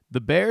The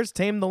Bears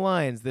tamed the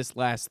Lions this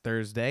last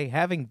Thursday.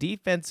 Having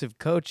defensive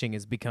coaching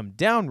has become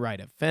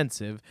downright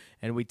offensive,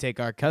 and we take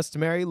our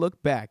customary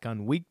look back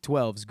on Week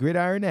 12's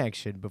gridiron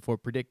action before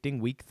predicting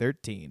Week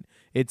 13.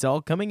 It's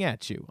all coming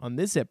at you on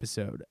this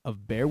episode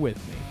of Bear With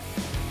Me.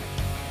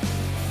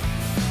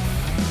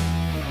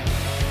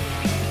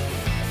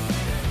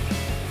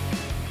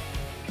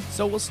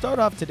 So we'll start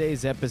off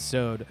today's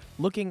episode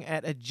looking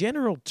at a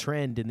general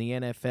trend in the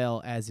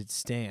NFL as it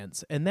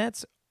stands, and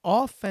that's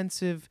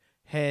offensive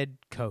head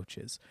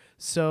coaches.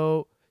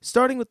 So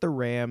starting with the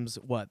Rams,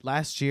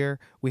 last year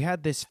we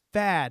had this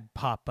fad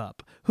pop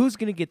up. Who's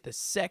going to get the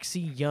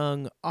sexy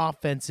young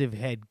offensive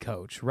head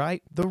coach,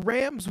 right? The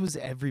Rams was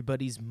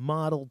everybody's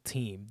model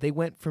team. They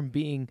went from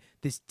being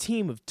this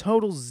team of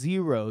total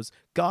zeros.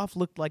 Goff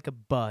looked like a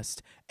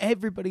bust.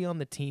 Everybody on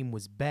the team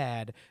was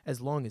bad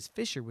as long as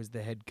Fisher was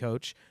the head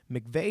coach.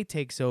 McVay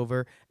takes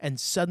over, and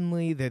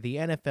suddenly they're the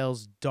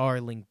NFL's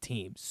darling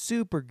team.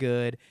 Super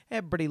good.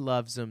 Everybody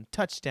loves them.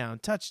 Touchdown,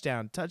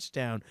 touchdown,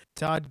 touchdown.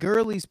 Todd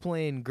Gurley's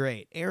playing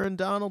great. Aaron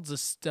Donald's a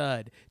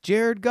stud.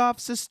 Jared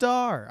Goff's a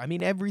star. I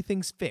mean,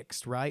 everything's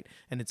fixed, right?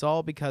 And it's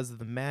all because of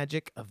the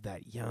magic of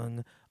that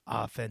young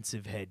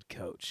offensive head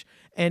coach.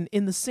 And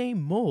in the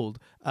same mold,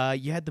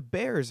 you had the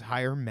Bears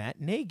hire Matt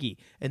Nagy,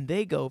 and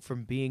they go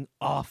from being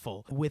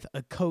awful with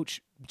a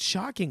coach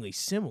shockingly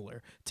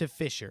similar to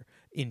Fisher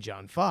in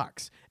John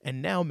Fox.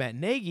 And now Matt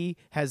Nagy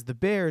has the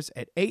Bears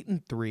at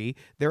 8-3.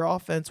 Their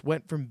offense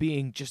went from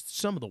being just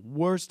some of the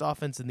worst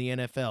offense in the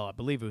NFL, I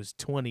believe it was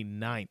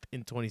 29th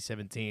in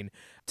 2017,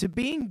 to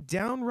being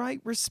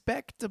downright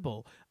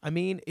respectable. I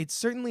mean, it's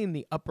certainly in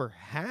the upper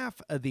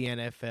half of the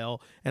NFL,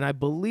 and I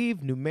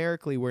believe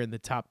numerically we're in the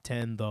top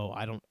 10, though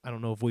I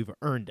don't know if we've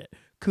earned it.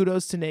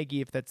 Kudos to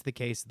Nagy if that's the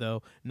case,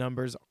 though.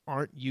 Numbers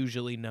aren't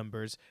usually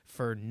numbers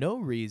for no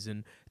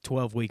reason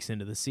 12 weeks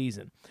into the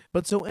season.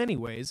 But so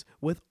anyways,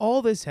 with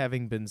all this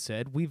having been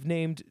said, we've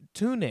named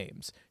two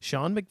names,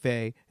 Sean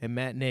McVay and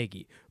Matt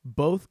Nagy,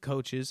 both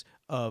coaches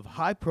of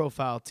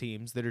high-profile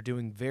teams that are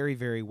doing very,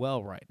 very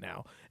well right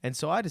now. And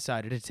so I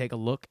decided to take a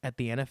look at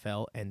the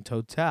NFL en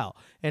total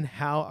and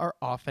how are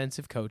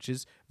offensive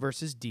coaches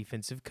versus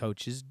defensive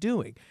coaches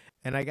doing.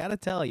 And I got to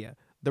tell you,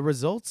 the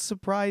results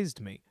surprised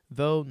me,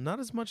 though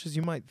not as much as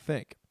you might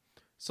think.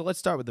 So let's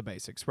start with the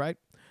basics, right?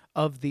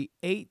 Of the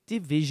 8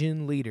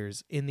 division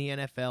leaders in the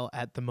NFL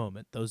at the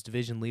moment, those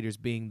division leaders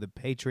being the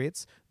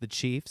Patriots, the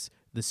Chiefs,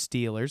 the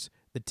Steelers,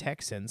 the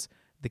Texans,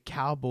 the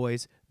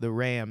Cowboys, the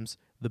Rams,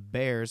 the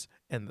Bears,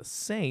 and the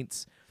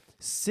Saints,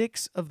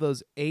 6 of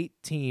those 8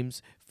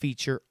 teams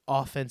feature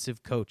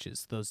offensive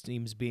coaches, those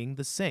teams being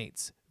the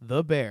Saints,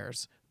 the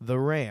Bears, the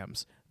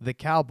Rams, the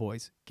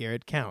Cowboys,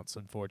 Garrett counts,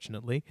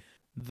 unfortunately,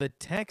 the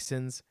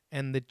Texans,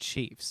 and the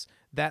Chiefs.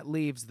 That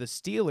leaves the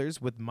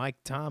Steelers with Mike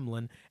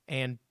Tomlin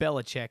and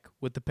Belichick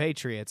with the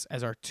Patriots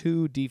as our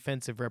 2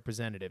 defensive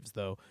representatives,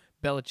 though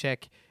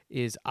Belichick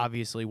is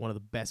obviously one of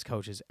the best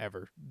coaches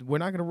ever. We're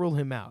not going to rule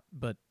him out,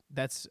 but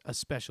that's a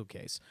special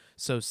case.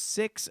 So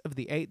 6 of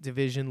the 8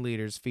 division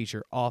leaders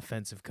feature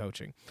offensive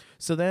coaching.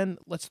 So then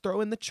let's throw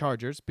in the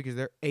Chargers because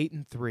they're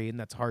 8-3, and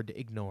that's hard to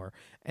ignore.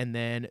 And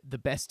then the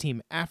best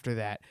team after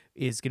that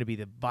is going to be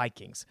the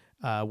Vikings.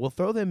 We'll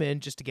throw them in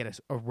just to get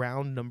a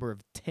round number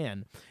of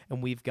 10,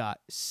 and we've got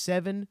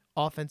 7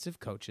 offensive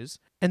coaches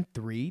and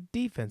 3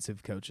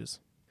 defensive coaches.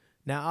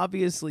 Now,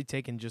 obviously,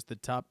 taking just the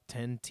top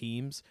 10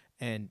 teams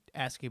and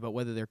asking about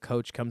whether their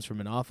coach comes from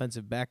an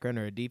offensive background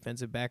or a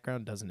defensive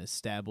background doesn't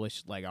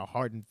establish like a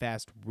hard and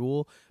fast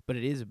rule, but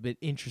it is a bit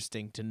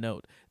interesting to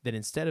note that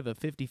instead of a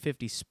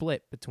 50-50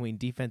 split between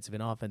defensive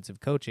and offensive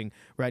coaching,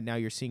 right now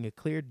you're seeing a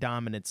clear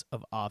dominance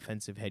of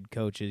offensive head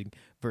coaching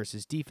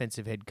versus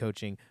defensive head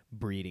coaching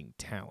breeding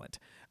talent.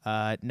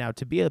 Now,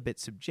 to be a bit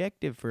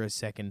subjective for a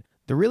second,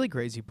 the really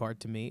crazy part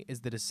to me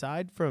is that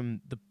aside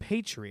from the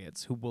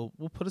Patriots, who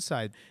we'll put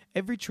aside,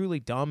 every truly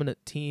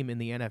dominant team in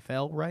the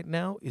NFL right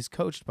now is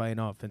coached by an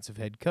offensive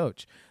head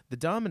coach. The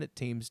dominant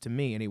teams, to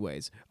me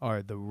anyways,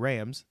 are the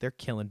Rams, they're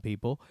killing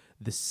people,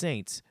 the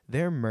Saints,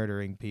 they're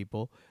murdering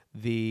people,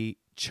 the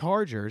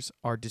Chargers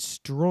are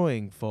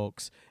destroying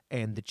folks,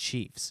 and the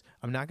Chiefs.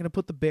 I'm not going to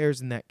put the Bears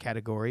in that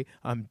category.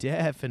 I'm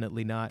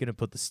definitely not going to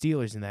put the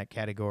Steelers in that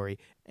category.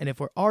 And if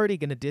we're already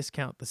going to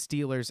discount the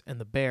Steelers and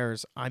the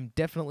Bears, I'm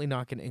definitely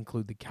not going to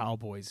include the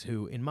Cowboys,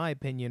 who, in my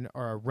opinion,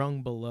 are a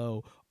rung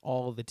below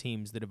all the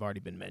teams that have already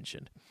been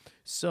mentioned.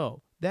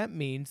 So that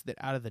means that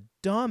out of the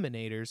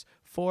dominators,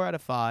 4 out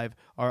of 5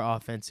 are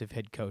offensive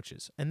head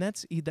coaches. And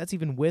that's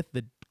even with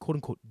the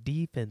quote-unquote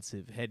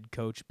defensive head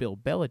coach, Bill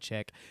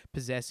Belichick,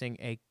 possessing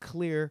a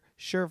clear,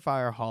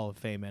 surefire Hall of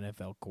Fame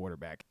NFL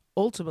quarterback.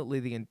 Ultimately,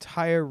 the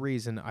entire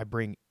reason I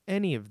bring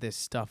any of this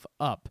stuff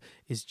up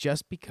is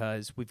just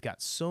because we've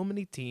got so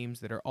many teams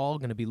that are all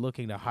going to be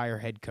looking to hire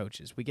head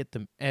coaches. We get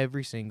them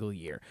every single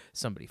year.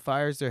 Somebody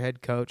fires their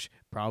head coach,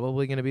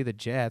 probably going to be the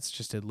Jets,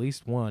 just at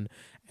least one.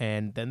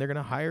 And then they're going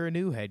to hire a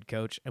new head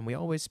coach. And we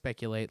always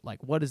speculate,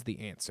 like, what is the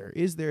answer?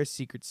 Is there a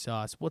secret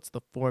sauce? What's the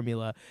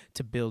formula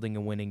to building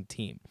a winning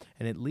team?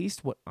 And at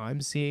least what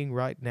I'm seeing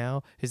right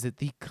now is that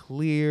the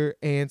clear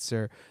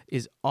answer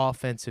is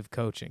offensive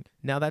coaching.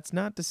 Now, that's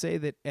not to say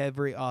that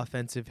every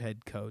offensive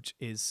head coach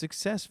is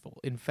successful.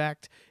 In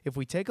fact, if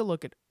we take a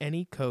look at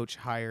any coach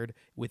hired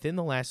within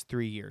the last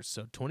 3 years,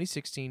 so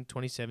 2016,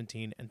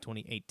 2017, and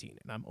 2018,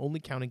 and I'm only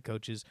counting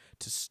coaches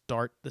to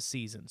start the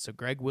season. So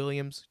Greg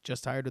Williams,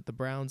 just hired with the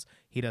Browns,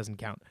 he doesn't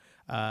count.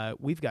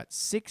 We've got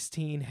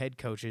 16 head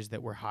coaches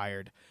that were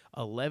hired,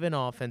 11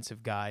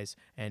 offensive guys,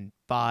 and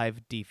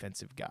 5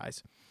 defensive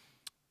guys.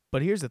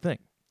 But here's the thing.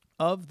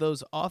 Of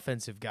those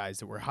offensive guys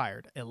that were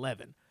hired,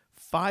 11,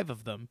 5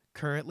 of them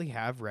currently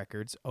have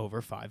records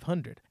over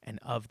 500. And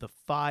of the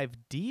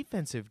 5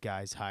 defensive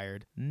guys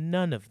hired,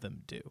 none of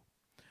them do.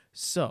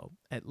 So,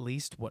 at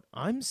least what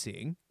I'm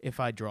seeing, if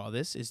I draw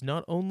this, is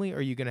not only are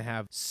you going to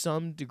have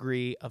some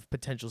degree of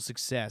potential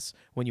success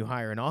when you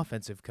hire an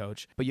offensive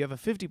coach, but you have a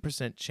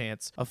 50%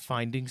 chance of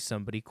finding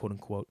somebody, quote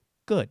unquote,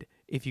 good,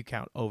 if you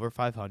count over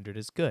 500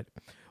 as good.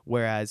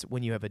 Whereas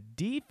when you have a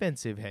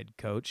defensive head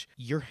coach,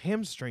 you're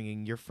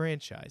hamstringing your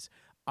franchise.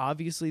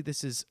 Obviously,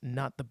 this is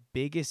not the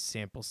biggest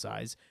sample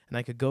size, and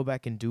I could go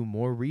back and do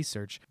more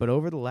research, but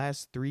over the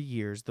last 3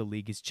 years, the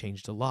league has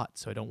changed a lot,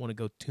 so I don't want to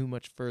go too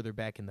much further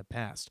back in the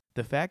past.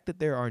 The fact that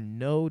there are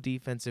no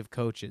defensive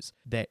coaches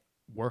that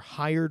were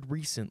hired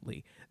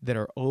recently that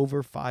are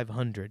over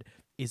 500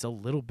 is a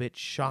little bit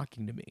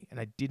shocking to me, and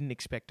I didn't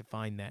expect to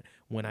find that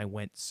when I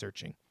went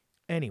searching.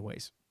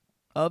 Anyways,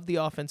 of the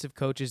offensive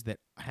coaches that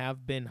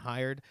have been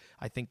hired,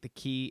 I think the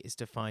key is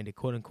to find a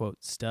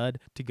quote-unquote stud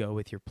to go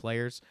with your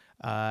players.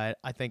 I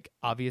think,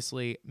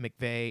 obviously,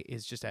 McVay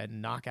is just a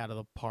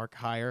knock-out-of-the-park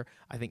hire.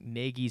 I think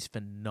Nagy's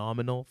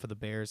phenomenal for the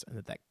Bears,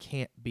 and that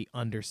can't be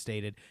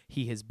understated.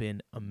 He has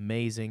been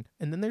amazing.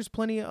 And then there's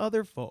plenty of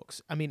other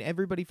folks. I mean,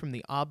 everybody from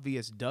the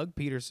obvious Doug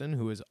Peterson,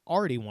 who has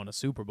already won a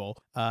Super Bowl,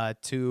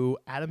 to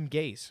Adam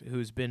Gase,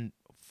 who's been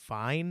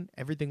fine.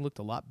 Everything looked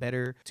a lot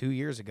better 2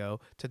 years ago,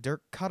 to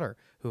Dirk Cutter,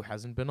 who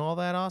hasn't been all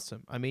that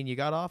awesome. I mean, you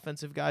got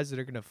offensive guys that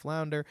are going to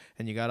flounder,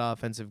 and you got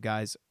offensive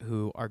guys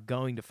who are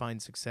going to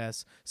find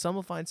success. Some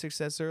will find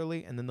success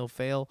early, and then they'll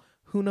fail.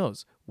 Who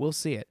knows? We'll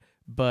see it.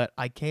 But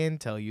I can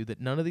tell you that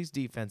none of these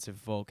defensive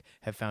folk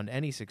have found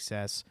any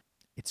success.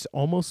 It's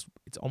almost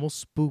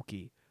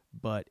spooky,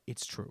 but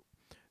it's true.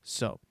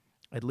 So,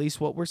 at least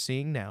what we're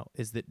seeing now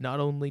is that not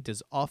only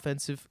does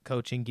offensive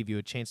coaching give you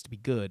a chance to be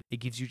good, it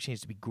gives you a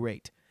chance to be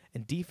great.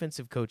 And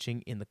defensive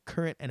coaching in the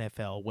current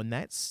NFL, when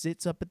that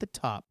sits up at the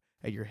top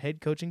at your head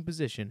coaching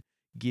position,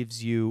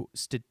 gives you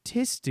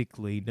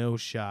statistically no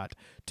shot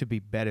to be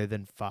better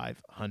than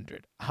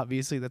 500.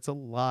 Obviously, that's a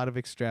lot of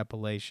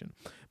extrapolation.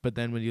 But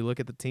then when you look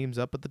at the teams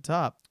up at the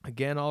top,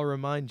 again, I'll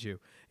remind you,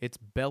 it's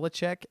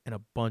Belichick and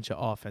a bunch of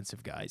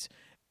offensive guys.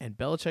 And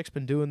Belichick's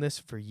been doing this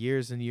for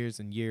years and years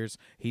and years.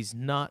 He's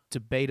not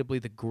debatably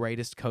the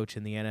greatest coach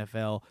in the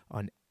NFL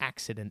on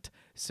accident.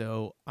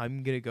 So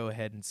I'm going to go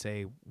ahead and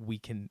say we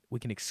can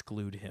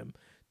exclude him.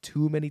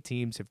 Too many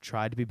teams have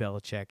tried to be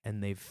Belichick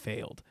and they've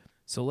failed.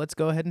 So let's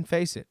go ahead and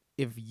face it.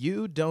 If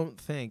you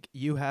don't think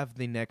you have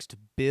the next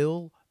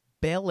Bill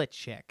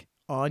Belichick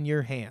on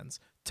your hands,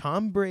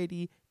 Tom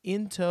Brady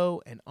in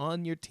tow and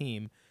on your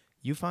team,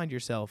 you find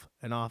yourself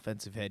an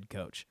offensive head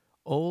coach.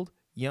 Old,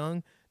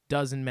 young,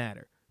 doesn't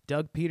matter.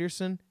 Doug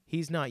Peterson,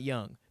 he's not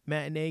young.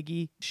 Matt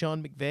Nagy,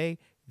 Sean McVay,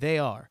 they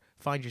are.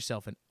 Find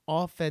yourself an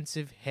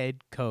offensive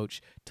head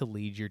coach to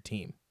lead your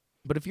team.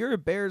 But if you're a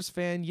Bears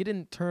fan, you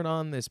didn't turn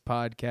on this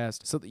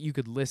podcast so that you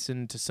could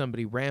listen to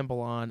somebody ramble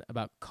on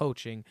about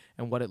coaching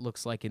and what it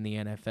looks like in the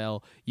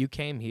NFL. You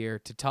came here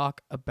to talk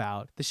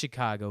about the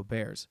Chicago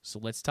Bears. So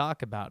let's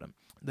talk about them.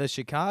 The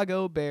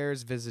Chicago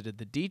Bears visited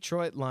the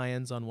Detroit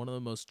Lions on one of the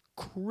most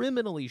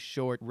criminally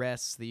short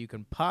rests that you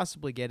can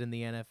possibly get in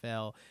the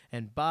NFL,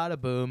 and bada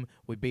boom,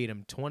 we beat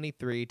them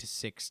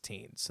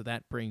 23-16. So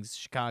that brings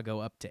Chicago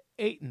up to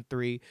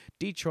 8-3.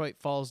 Detroit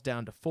falls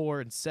down to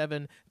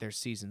 4-7. Their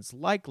season's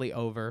likely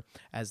over,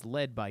 as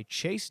led by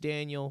Chase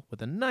Daniel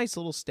with a nice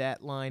little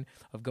stat line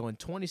of going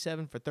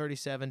 27 for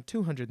 37,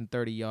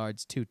 230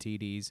 yards, 2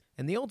 TDs.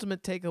 And the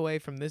ultimate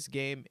takeaway from this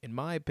game, in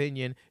my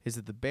opinion, is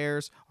that the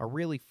Bears are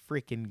really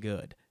freaking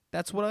good.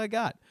 That's what I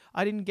got.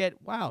 I didn't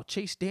get, wow,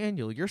 Chase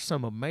Daniel, you're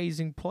some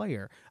amazing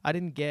player. I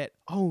didn't get,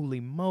 holy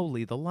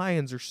moly, the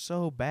Lions are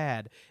so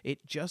bad.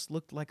 It just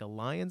looked like a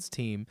Lions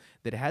team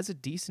that has a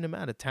decent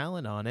amount of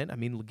talent on it. I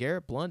mean,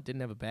 LeGarrette Blount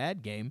didn't have a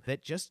bad game,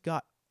 that just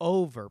got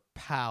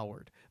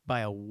overpowered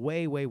by a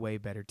way, way, way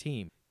better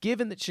team.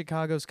 Given that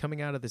Chicago's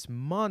coming out of this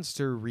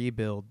monster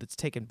rebuild that's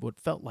taken what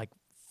felt like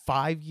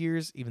 5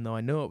 years, even though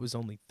I know it was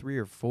only 3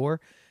 or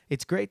 4,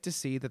 it's great to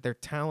see that their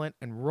talent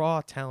and raw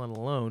talent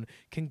alone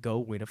can go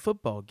win a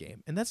football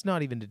game. And that's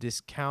not even to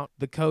discount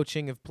the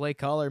coaching of play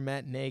caller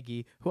Matt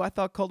Nagy, who I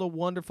thought called a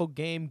wonderful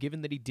game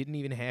given that he didn't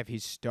even have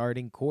his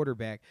starting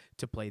quarterback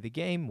to play the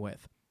game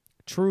with.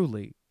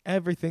 Truly,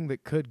 everything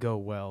that could go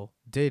well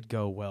did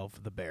go well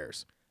for the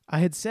Bears. I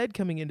had said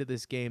coming into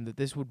this game that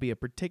this would be a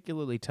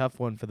particularly tough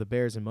one for the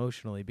Bears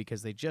emotionally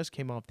because they just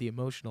came off the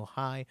emotional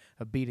high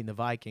of beating the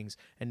Vikings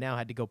and now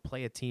had to go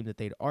play a team that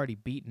they'd already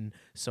beaten.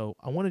 So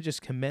I want to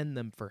just commend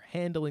them for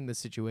handling the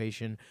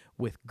situation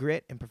with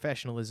grit and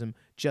professionalism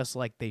just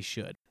like they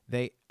should.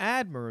 They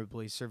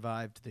admirably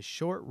survived the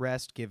short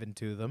rest given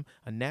to them,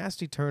 a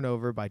nasty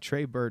turnover by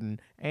Trey Burton,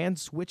 and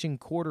switching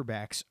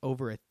quarterbacks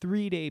over a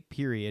 3-day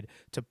period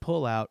to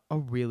pull out a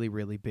really,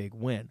 really big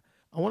win.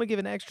 I want to give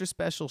an extra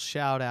special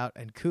shout out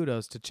and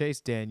kudos to Chase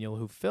Daniel,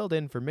 who filled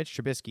in for Mitch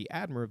Trubisky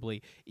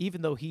admirably,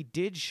 even though he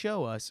did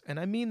show us, and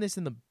I mean this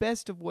in the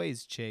best of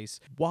ways, Chase,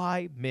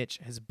 why Mitch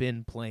has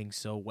been playing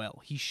so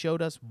well. He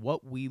showed us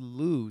what we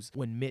lose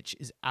when Mitch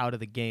is out of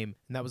the game,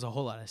 and that was a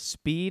whole lot of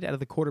speed out of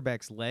the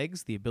quarterback's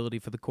legs, the ability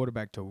for the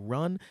quarterback to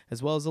run,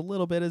 as well as a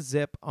little bit of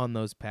zip on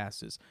those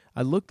passes.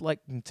 I looked like,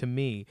 to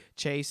me,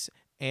 Chase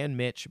and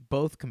Mitch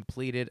both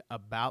completed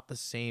about the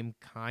same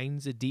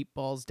kinds of deep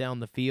balls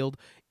down the field.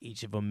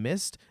 Each of them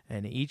missed,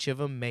 and each of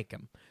them make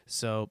them.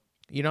 So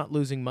you're not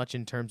losing much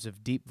in terms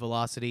of deep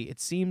velocity. It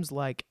seems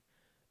like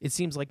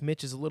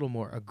Mitch is a little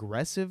more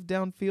aggressive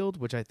downfield,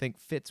 which I think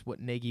fits what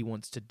Nagy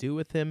wants to do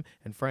with him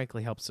and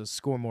frankly helps us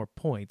score more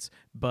points.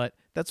 But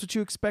that's what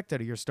you expect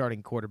out of your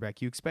starting quarterback.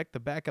 You expect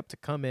the backup to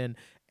come in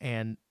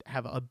and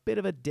have a bit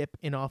of a dip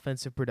in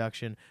offensive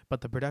production,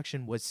 but the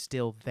production was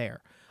still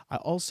there. I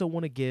also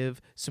want to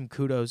give some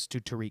kudos to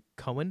Tariq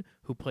Cohen,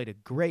 who played a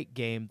great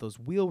game. Those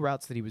wheel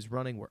routes that he was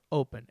running were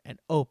open and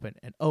open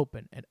and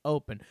open and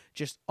open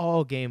just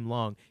all game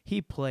long.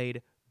 He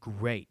played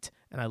great,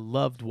 and I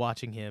loved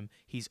watching him.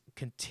 He's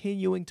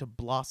continuing to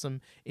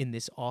blossom in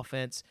this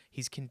offense.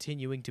 He's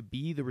continuing to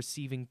be the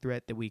receiving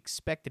threat that we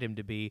expected him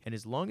to be, and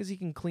as long as he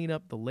can clean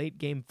up the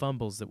late-game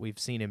fumbles that we've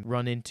seen him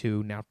run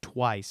into now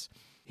twice,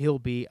 he'll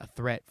be a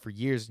threat for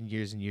years and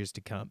years and years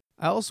to come.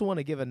 I also want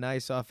to give a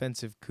nice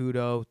offensive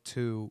kudo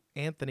to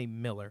Anthony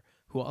Miller,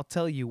 who I'll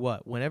tell you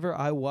what, whenever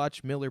I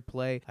watch Miller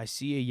play, I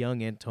see a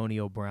young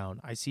Antonio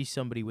Brown. I see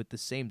somebody with the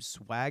same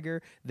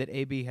swagger that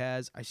AB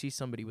has. I see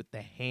somebody with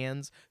the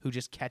hands who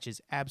just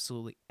catches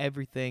absolutely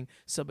everything,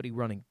 somebody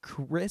running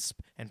crisp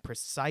and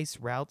precise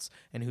routes,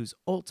 and who's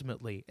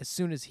ultimately, as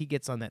soon as he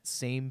gets on that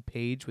same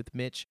page with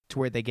Mitch, to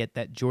where they get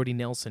that Jordy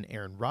Nelson,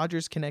 Aaron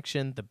Rodgers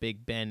connection, the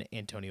Big Ben,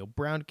 Antonio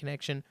Brown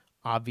connection,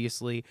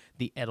 obviously,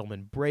 the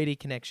Edelman-Brady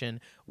connection.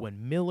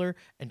 When Miller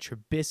and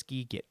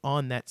Trubisky get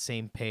on that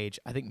same page,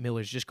 I think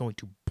Miller's just going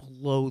to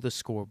blow the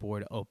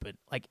scoreboard open.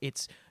 Like,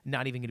 it's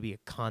not even going to be a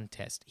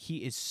contest. He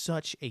is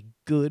such a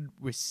good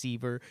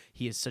receiver.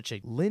 He is such a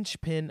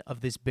linchpin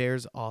of this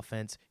Bears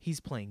offense. He's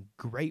playing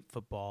great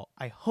football.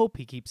 I hope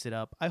he keeps it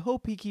up. I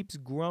hope he keeps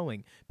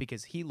growing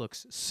because he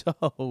looks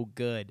so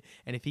good.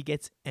 And if he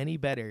gets any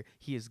better,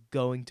 he is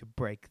going to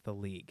break the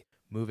league.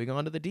 Moving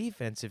on to the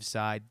defensive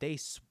side, they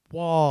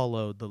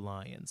swallowed the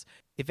Lions.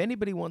 If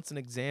anybody wants an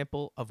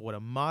example of what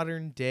a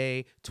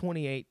modern-day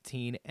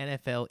 2018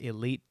 NFL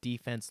elite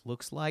defense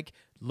looks like,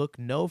 look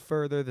no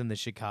further than the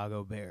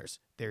Chicago Bears.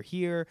 They're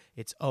here,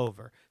 it's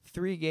over.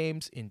 3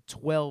 games in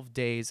 12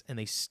 days, and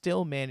they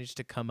still managed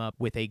to come up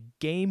with a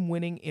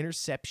game-winning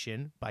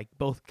interception by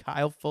both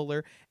Kyle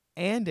Fuller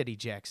and Eddie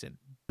Jackson.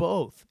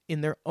 Both,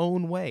 in their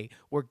own way,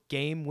 were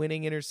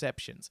game-winning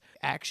interceptions.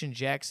 Action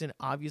Jackson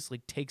obviously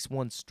takes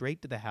one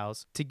straight to the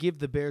house to give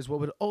the Bears what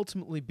would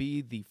ultimately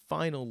be the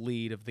final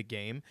lead of the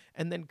game,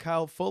 and then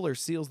Kyle Fuller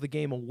seals the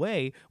game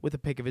away with a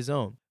pick of his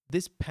own.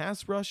 This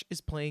pass rush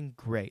is playing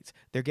great.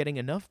 They're getting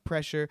enough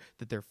pressure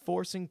that they're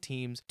forcing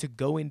teams to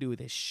go into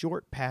this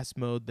short pass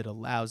mode that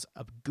allows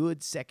a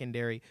good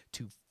secondary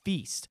to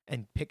feast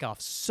and pick off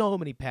so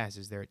many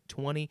passes. They're at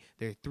 20.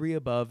 They're 3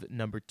 above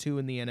number 2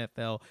 in the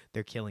NFL.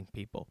 They're killing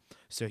people.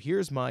 So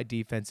here's my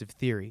defensive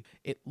theory.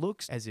 It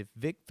looks as if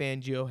Vic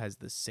Fangio has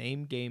the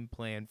same game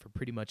plan for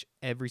pretty much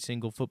every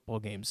single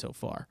football game so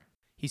far.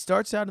 He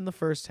starts out in the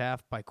first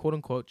half by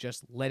quote-unquote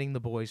just letting the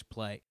boys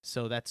play.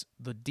 So that's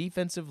the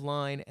defensive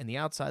line and the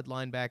outside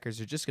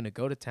linebackers are just going to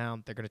go to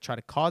town. They're going to try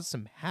to cause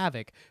some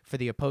havoc for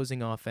the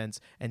opposing offense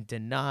and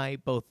deny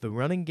both the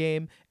running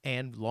game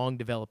and long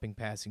developing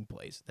passing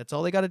plays. That's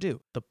all they got to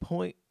do. The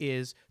point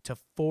is to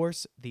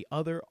force the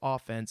other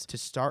offense to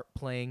start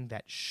playing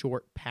that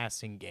short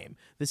passing game.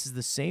 This is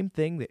the same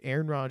thing that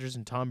Aaron Rodgers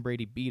and Tom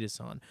Brady beat us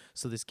on.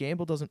 So this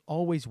gamble doesn't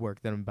always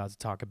work that I'm about to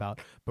talk about,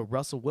 but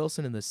Russell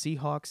Wilson and the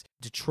Seahawks,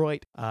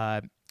 Detroit,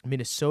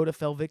 Minnesota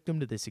fell victim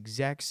to this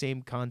exact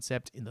same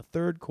concept. In the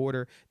third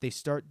quarter, they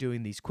start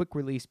doing these quick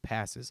release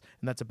passes,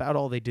 and that's about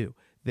all they do.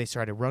 They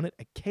try to run it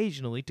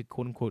occasionally to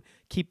quote-unquote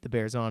keep the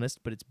Bears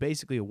honest, but it's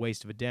basically a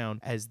waste of a down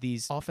as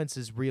these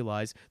offenses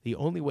realize the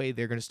only way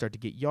they're going to start to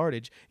get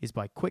yardage is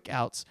by quick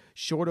outs,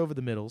 short over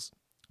the middles,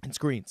 and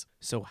screens.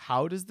 So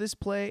how does this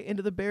play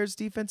into the Bears'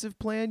 defensive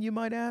plan, you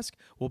might ask?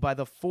 Well, by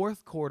the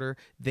fourth quarter,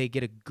 they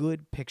get a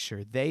good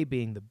picture, they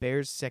being the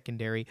Bears'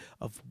 secondary,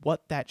 of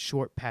what that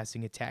short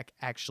passing attack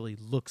actually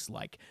looks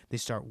like. They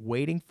start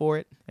waiting for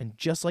it, and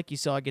just like you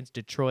saw against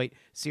Detroit,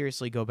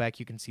 seriously, go back,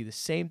 you can see the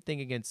same thing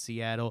against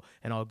Seattle,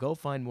 and I'll go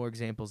find more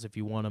examples if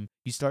you want them.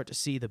 You start to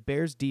see the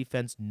Bears'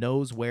 defense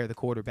knows where the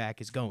quarterback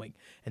is going,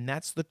 and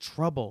that's the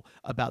trouble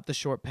about the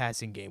short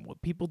passing game.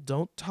 What people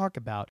don't talk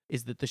about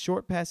is that the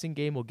short passing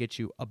game will get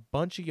you a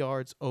bunch of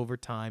yards over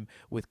time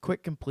with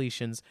quick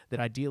completions that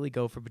ideally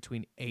go for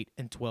between 8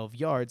 and 12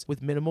 yards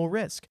with minimal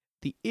risk.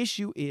 The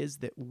issue is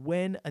that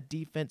when a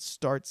defense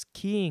starts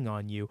keying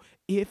on you,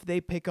 if they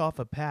pick off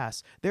a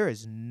pass, there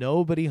is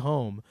nobody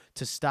home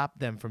to stop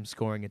them from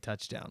scoring a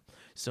touchdown.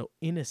 So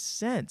in a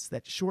sense,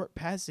 that short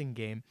passing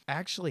game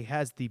actually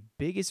has the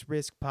biggest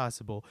risk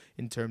possible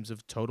in terms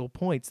of total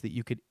points that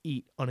you could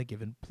eat on a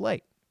given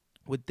play.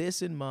 With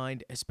this in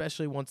mind,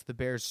 especially once the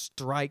Bears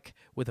strike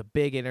with a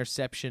big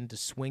interception to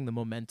swing the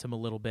momentum a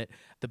little bit,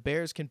 the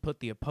Bears can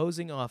put the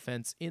opposing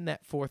offense in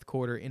that fourth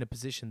quarter in a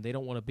position they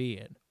don't want to be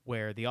in,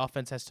 where the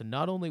offense has to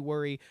not only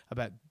worry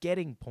about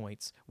getting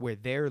points where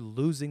they're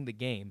losing the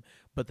game,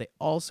 but they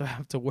also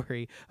have to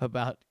worry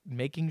about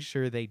making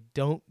sure they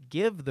don't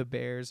give the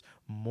Bears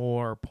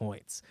more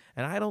points.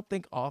 And I don't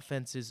think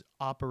offenses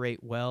operate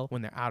well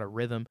when they're out of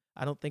rhythm.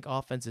 I don't think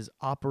offenses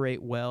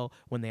operate well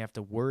when they have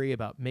to worry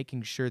about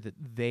making sure that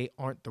they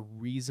aren't the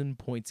reason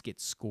points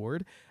get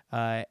scored.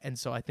 And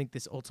so I think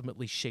this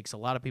ultimately shakes a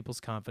lot of people's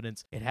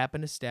confidence. It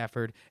happened to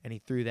Stafford, and he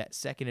threw that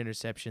second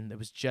interception that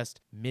was just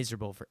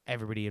miserable for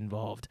everybody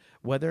involved.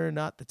 Whether or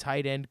not the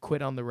tight end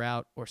quit on the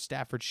route or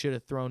Stafford should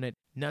have thrown it,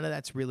 none of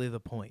that's really the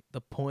point.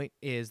 The point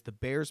is the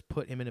Bears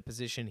put him in a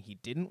position he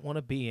didn't want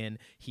to be in.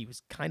 He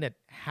was kind of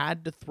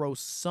had to throw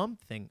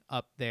something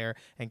up there,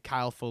 and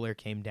Kyle Fuller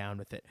came down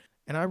with it.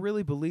 And I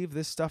really believe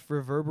this stuff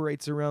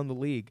reverberates around the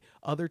league.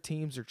 Other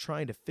teams are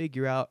trying to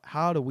figure out,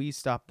 how do we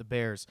stop the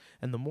Bears?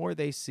 And the more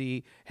they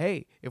see,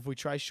 hey, if we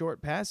try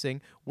short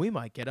passing, we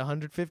might get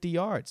 150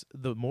 yards,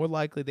 the more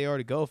likely they are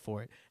to go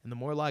for it. And the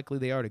more likely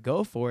they are to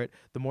go for it,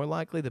 the more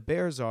likely the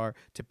Bears are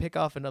to pick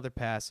off another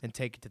pass and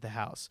take it to the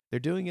house. They're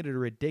doing it at a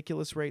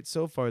ridiculous rate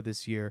so far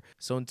this year.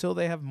 So until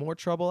they have more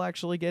trouble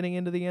actually getting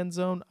into the end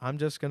zone, I'm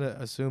just going to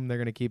assume they're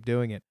going to keep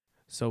doing it.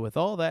 So with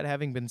all that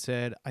having been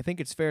said, I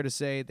think it's fair to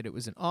say that it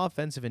was an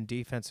offensive and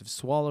defensive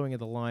swallowing of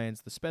the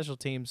Lions. The special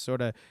teams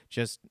sort of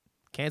just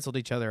canceled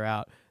each other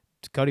out.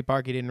 Cody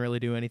Parkey didn't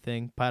really do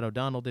anything. Pat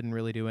O'Donnell didn't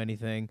really do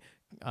anything.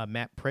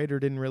 Matt Prater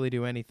didn't really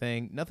do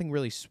anything. Nothing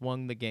really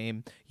swung the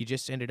game. You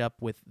just ended up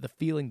with the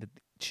feeling that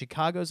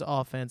Chicago's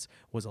offense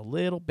was a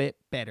little bit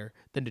better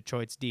than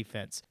Detroit's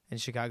defense,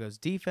 and Chicago's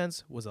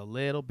defense was a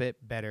little bit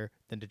better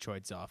than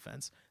Detroit's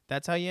offense.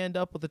 That's how you end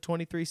up with a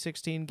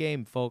 23-16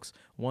 game, folks.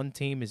 One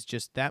team is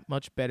just that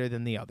much better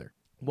than the other.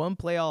 One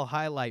play I'll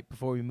highlight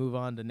before we move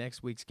on to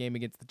next week's game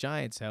against the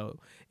Giants, though,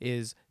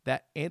 is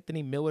that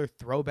Anthony Miller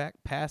throwback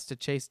pass to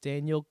Chase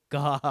Daniel.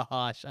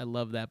 Gosh, I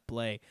love that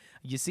play.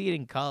 You see it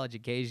in college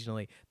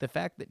occasionally. The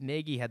fact that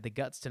Nagy had the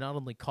guts to not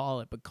only call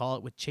it, but call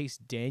it with Chase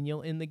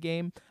Daniel in the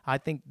game, I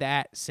think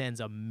that sends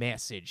a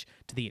message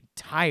to the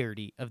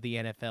entirety of the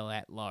NFL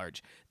at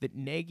large that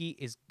Nagy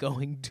is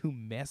going to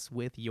mess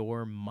with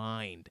your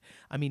mind.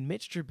 I mean,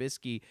 Mitch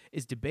Trubisky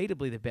is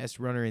debatably the best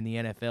runner in the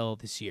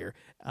NFL this year.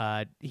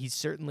 He's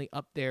certainly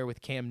up there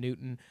with Cam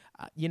Newton.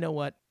 You know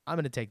what? I'm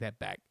going to take that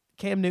back.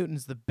 Cam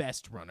Newton's the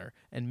best runner,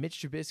 and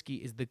Mitch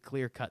Trubisky is the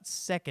clear-cut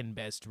second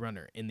best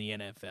runner in the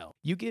NFL.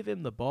 You give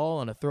him the ball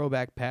on a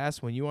throwback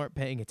pass when you aren't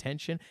paying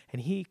attention,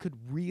 and he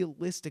could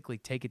realistically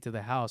take it to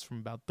the house from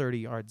about 30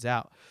 yards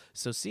out.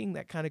 So seeing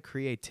that kind of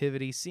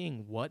creativity,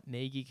 seeing what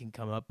Nagy can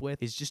come up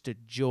with is just a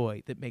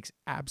joy that makes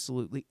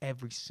absolutely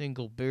every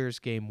single Bears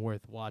game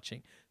worth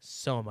watching.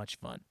 So much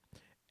fun.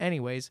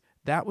 Anyways,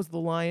 that was the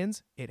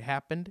Lions. It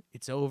happened,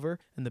 it's over,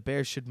 and the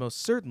Bears should most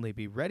certainly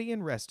be ready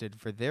and rested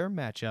for their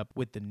matchup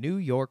with the New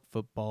York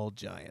Football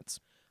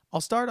Giants.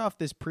 I'll start off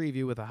this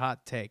preview with a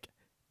hot take.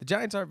 The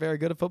Giants aren't very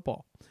good at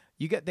football.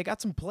 They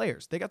got some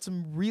players. They got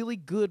some really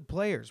good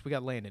players. We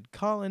got Landon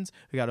Collins.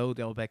 We got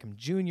Odell Beckham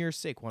Jr.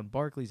 Saquon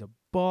Barkley's a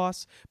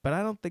boss, but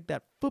I don't think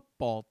that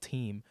football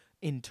team,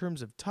 in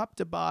terms of top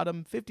to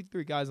bottom,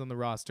 53 guys on the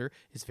roster,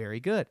 is very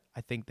good.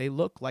 I think they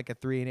look like a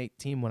 3-8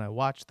 team when I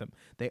watch them.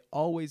 They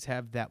always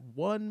have that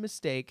one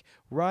mistake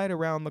right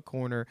around the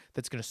corner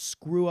that's going to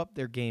screw up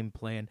their game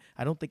plan.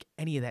 I don't think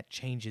any of that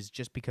changes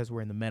just because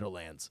we're in the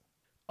Meadowlands.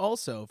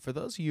 Also, for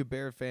those of you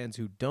Bear fans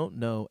who don't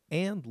know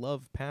and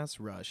love pass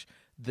rush,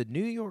 the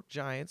New York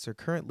Giants are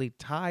currently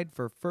tied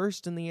for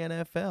first in the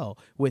NFL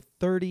with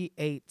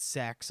 38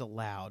 sacks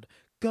allowed.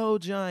 Go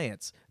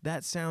Giants!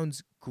 That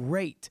sounds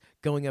great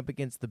going up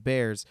against the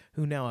Bears,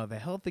 who now have a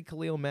healthy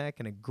Khalil Mack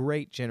and a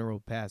great general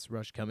pass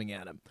rush coming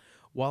at him.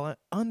 While I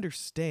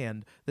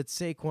understand that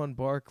Saquon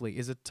Barkley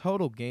is a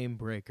total game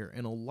breaker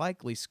and will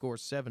likely score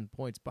 7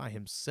 points by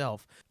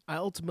himself, I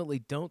ultimately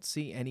don't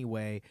see any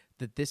way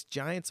that this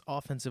Giants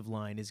offensive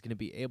line is going to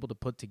be able to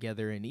put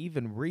together an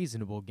even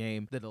reasonable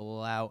game that'll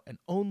allow an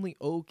only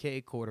okay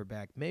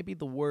quarterback, maybe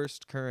the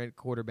worst current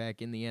quarterback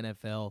in the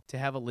NFL, to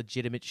have a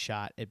legitimate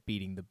shot at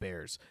beating the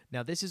Bears.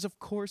 Now, this is, of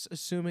course,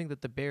 assuming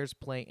that the Bears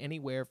play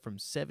anywhere from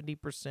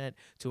 70%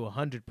 to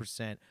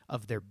 100%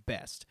 of their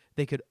best.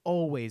 They could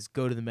always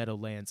go to the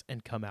Meadowlands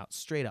and come out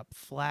straight up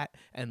flat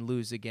and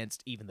lose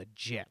against even the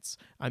Jets.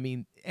 I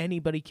mean,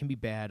 anybody can be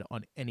bad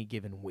on any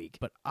given week.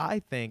 But I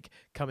think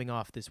coming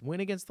off this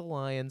win against the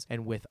Lions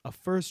and with a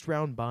first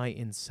round bye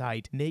in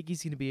sight,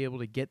 Nagy's going to be able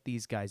to get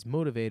these guys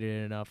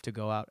motivated enough to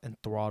go out and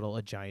throttle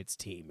a Giants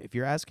team. If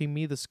you're asking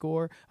me the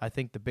score, I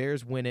think the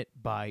Bears win it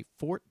by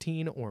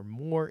 14 or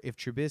more if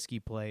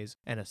Trubisky plays,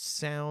 and a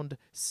sound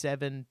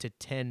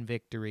 7-10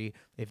 victory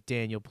if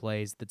Daniel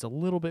plays. That's a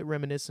little bit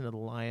reminiscent of the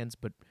Lions,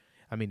 but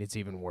I mean, it's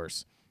even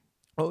worse.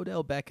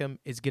 Odell Beckham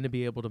is going to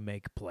be able to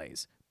make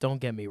plays. Don't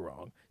get me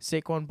wrong.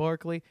 Saquon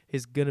Barkley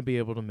is going to be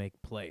able to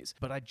make plays.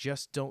 But I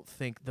just don't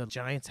think the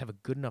Giants have a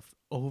good enough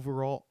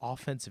overall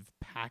offensive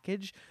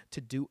package to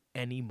do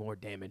any more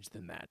damage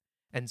than that.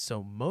 And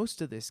so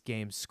most of this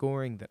game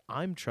scoring that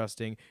I'm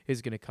trusting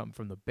is going to come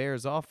from the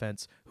Bears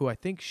offense, who I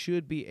think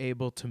should be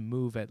able to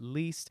move at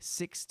least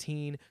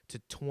 16 to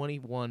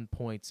 21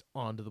 points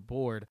onto the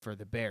board for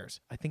the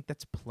Bears. I think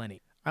that's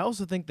plenty. I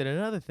also think that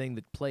another thing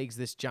that plagues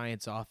this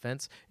Giants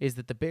offense is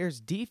that the Bears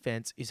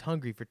defense is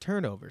hungry for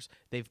turnovers.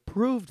 They've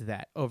proved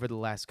that over the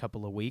last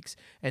couple of weeks,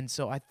 and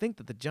so I think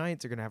that the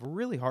Giants are going to have a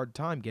really hard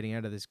time getting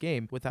out of this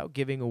game without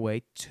giving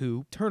away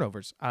 2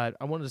 turnovers. I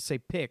wanted to say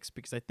picks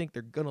because I think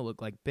they're going to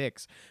look like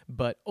picks,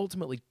 but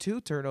ultimately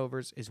 2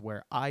 turnovers is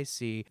where I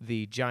see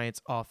the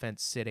Giants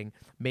offense sitting.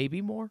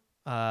 Maybe more,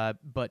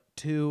 but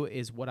 2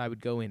 is what I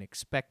would go in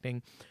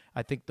expecting.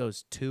 I think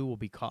those 2 will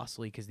be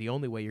costly because the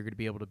only way you're going to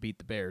be able to beat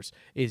the Bears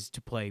is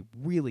to play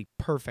really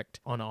perfect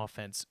on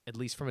offense, at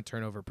least from a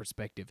turnover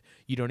perspective.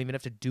 You don't even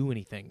have to do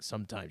anything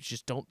sometimes.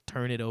 Just don't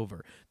turn it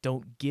over.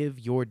 Don't give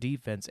your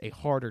defense a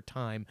harder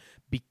time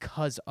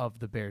because of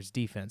the Bears'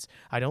 defense.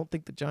 I don't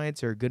think the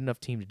Giants are a good enough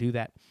team to do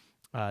that.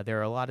 There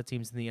are a lot of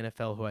teams in the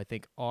NFL who I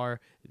think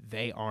are.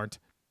 They aren't.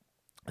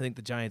 I think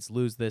the Giants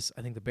lose this.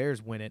 I think the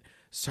Bears win it,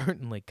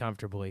 certainly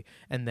comfortably,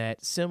 and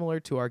that similar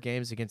to our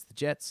games against the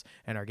Jets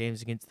and our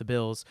games against the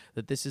Bills,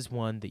 that this is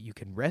one that you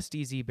can rest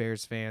easy,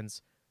 Bears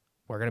fans.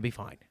 We're going to be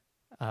fine.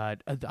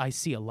 I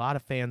see a lot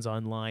of fans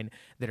online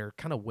that are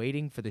kind of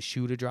waiting for the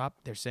shoe to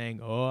drop. They're saying,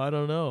 oh, I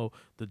don't know.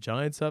 The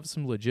Giants have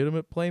some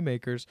legitimate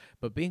playmakers,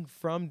 but being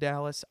from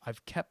Dallas,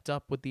 I've kept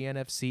up with the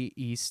NFC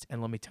East,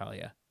 and let me tell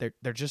you,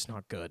 they're just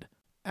not good.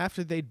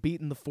 After they'd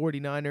beaten the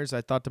 49ers,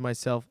 I thought to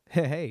myself,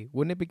 hey,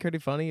 wouldn't it be pretty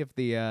funny if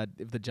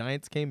the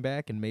Giants came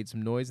back and made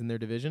some noise in their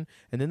division,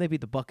 and then they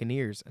beat the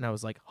Buccaneers, and I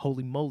was like,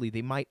 holy moly,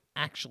 they might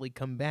actually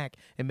come back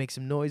and make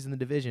some noise in the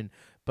division.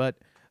 But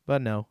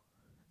no,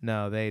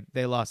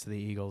 they lost to the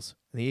Eagles.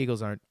 The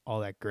Eagles aren't all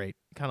that great,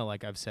 kind of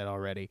like I've said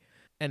already.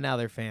 And now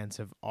their fans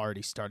have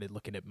already started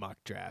looking at mock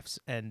drafts,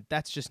 and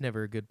that's just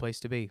never a good place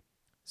to be.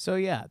 So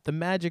yeah, the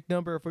magic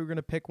number, if we were going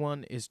to pick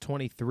one, is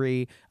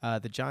 23.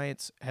 The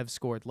Giants have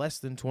scored less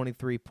than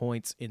 23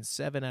 points in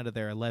 7 out of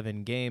their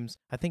 11 games.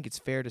 I think it's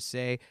fair to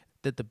say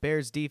that the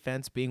Bears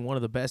defense, being one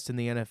of the best in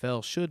the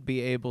NFL, should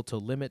be able to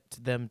limit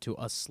them to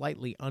a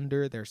slightly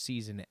under their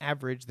season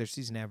average. Their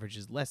season average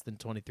is less than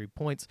 23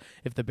 points.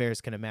 If the Bears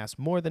can amass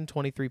more than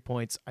 23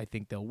 points, I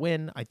think they'll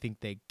win. I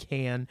think they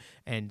can,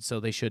 and so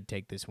they should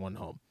take this one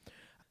home.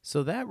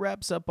 So that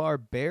wraps up our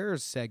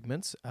Bears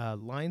segments.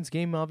 Lions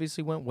game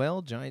obviously went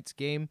well. Giants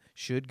game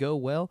should go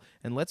well.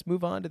 And let's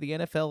move on to the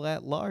NFL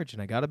at large. And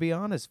I got to be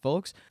honest,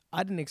 folks,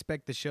 I didn't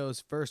expect the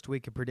show's first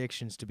week of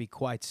predictions to be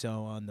quite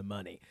so on the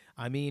money.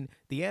 I mean,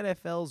 the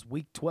NFL's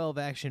Week 12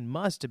 action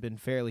must have been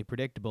fairly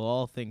predictable,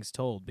 all things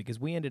told,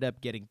 because we ended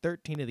up getting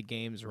 13 of the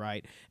games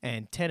right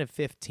and 10 of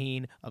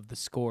 15 of the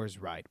scores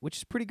right, which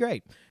is pretty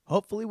great.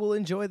 Hopefully we'll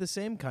enjoy the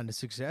same kind of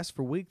success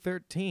for Week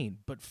 13.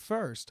 But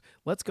first,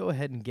 let's go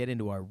ahead and get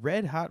into our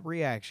red-hot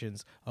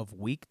reactions of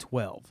Week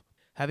 12.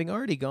 Having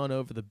already gone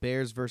over the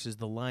Bears versus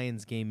the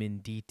Lions game in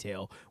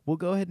detail, we'll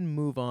go ahead and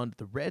move on to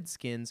the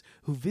Redskins,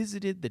 who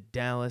visited the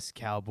Dallas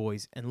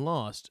Cowboys and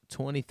lost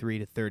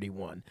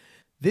 23-31.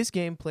 This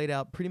game played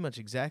out pretty much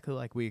exactly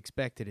like we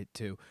expected it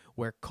to,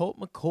 where Colt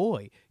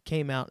McCoy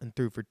came out and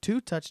threw for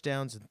 2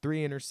 touchdowns and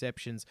 3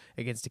 interceptions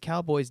against a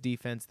Cowboys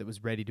defense that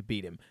was ready to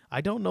beat him.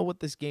 I don't know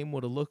what this game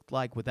would have looked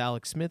like with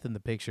Alex Smith in the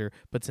picture,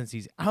 but since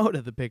he's out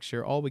of the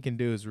picture, all we can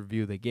do is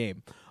review the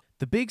game.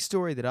 The big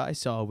story that I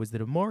saw was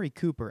that Amari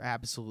Cooper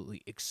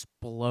absolutely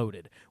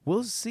exploded.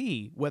 We'll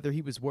see whether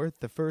he was worth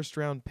the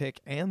first-round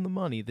pick and the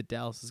money that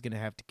Dallas is going to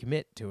have to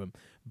commit to him.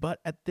 But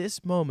at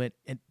this moment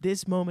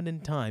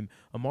in time,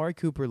 Amari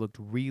Cooper looked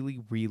really,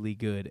 really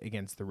good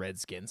against the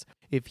Redskins.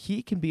 If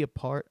he can be a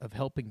part of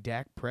helping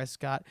Dak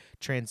Prescott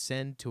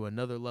transcend to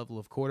another level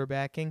of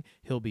quarterbacking,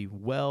 he'll be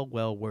well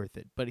worth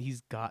it. But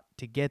he's got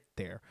to get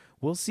there.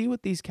 We'll see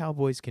what these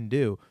Cowboys can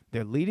do.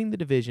 They're leading the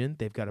division.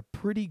 They've got a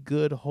pretty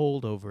good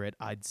hold over it,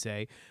 I'd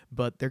say.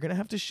 But they're going to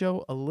have to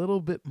show a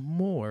little bit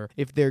more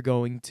if they're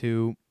going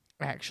to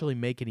actually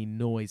make any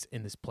noise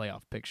in this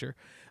playoff picture.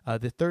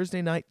 The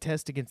Thursday night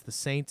test against the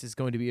Saints is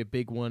going to be a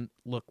big one.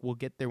 Look, we'll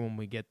get there when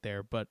we get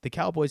there, but the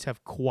Cowboys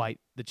have quite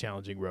the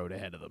challenging road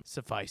ahead of them,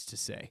 suffice to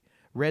say.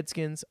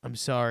 Redskins, I'm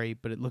sorry,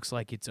 but it looks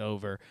like it's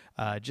over,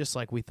 just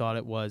like we thought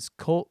it was.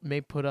 Colt may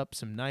put up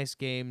some nice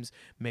games,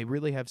 may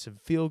really have some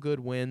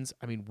feel-good wins.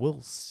 I mean,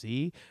 we'll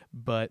see,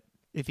 but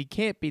if he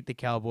can't beat the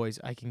Cowboys,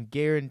 I can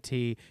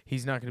guarantee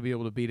he's not going to be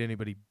able to beat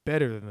anybody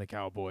better than the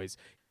Cowboys.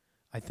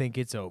 I think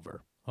it's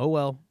over. Oh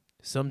well,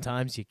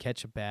 sometimes you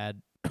catch a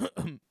bad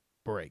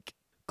break.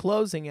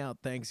 Closing out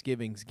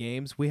Thanksgiving's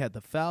games, we had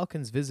the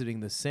Falcons visiting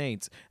the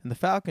Saints, and the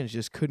Falcons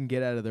just couldn't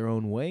get out of their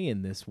own way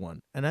in this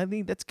one. And I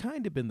think that's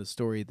kind of been the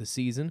story of the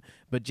season,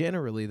 but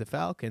generally the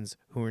Falcons,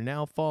 who are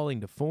now falling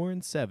to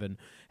 4-7,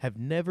 have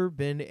never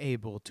been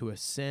able to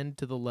ascend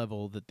to the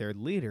level that their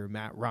leader,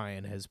 Matt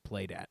Ryan, has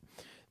played at.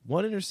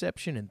 1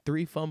 interception and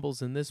 3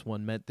 fumbles in this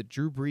one meant that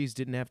Drew Brees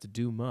didn't have to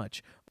do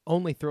much,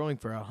 only throwing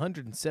for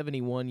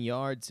 171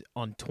 yards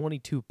on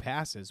 22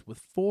 passes with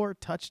 4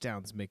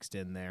 touchdowns mixed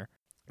in there,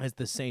 as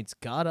the Saints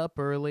got up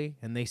early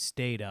and they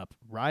stayed up,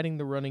 riding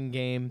the running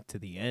game to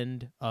the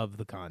end of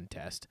the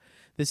contest.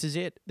 This is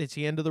it. It's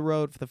the end of the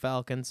road for the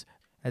Falcons,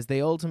 as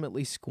they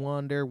ultimately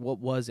squander what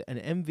was an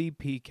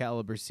MVP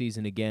caliber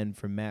season again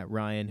from Matt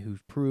Ryan, who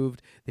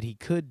proved that he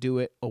could do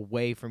it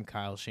away from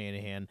Kyle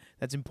Shanahan.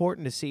 That's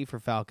important to see for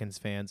Falcons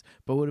fans,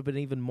 but would have been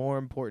even more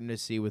important to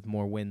see with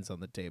more wins on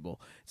the table.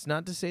 It's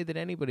not to say that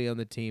anybody on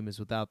the team is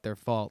without their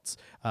faults.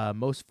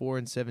 Most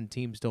 4-7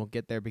 teams don't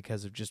get there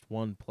because of just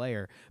one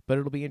player, but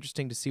it'll be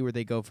interesting to see where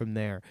they go from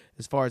there.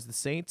 As far as the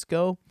Saints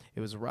go,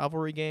 it was a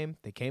rivalry game.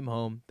 They came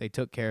home, they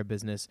took care of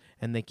business,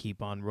 and they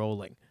keep on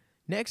rolling.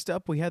 Next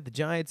up, we had the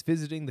Giants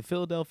visiting the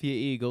Philadelphia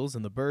Eagles,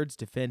 and the Birds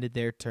defended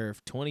their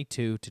turf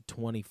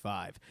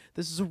 22-25.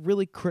 This is a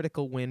really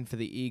critical win for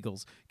the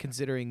Eagles,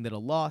 considering that a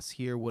loss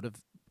here would have,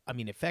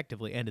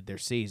 effectively ended their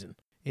season.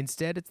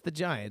 Instead, it's the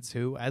Giants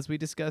who, as we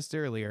discussed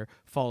earlier,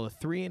 fall to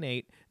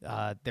 3-8.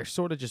 They're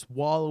sort of just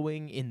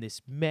wallowing in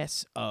this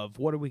mess of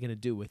what are we going to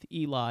do with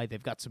Eli.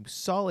 They've got some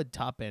solid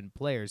top-end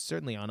players,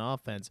 certainly on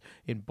offense,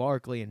 in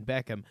Barkley and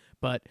Beckham,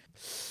 but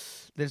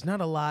there's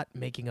not a lot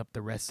making up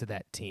the rest of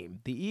that team.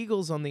 The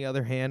Eagles, on the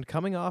other hand,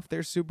 coming off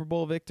their Super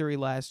Bowl victory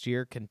last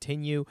year,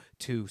 continue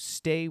to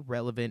stay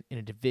relevant in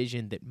a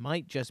division that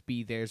might just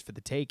be theirs for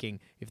the taking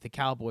if the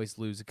Cowboys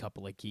lose a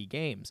couple of key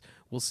games.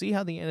 We'll see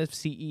how the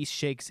NFC East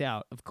shakes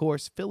out. Of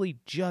course, Philly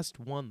just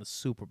won the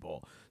Super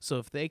Bowl, so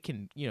if they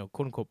can,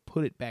 quote-unquote,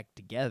 put it back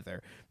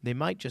together, they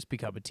might just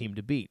become a team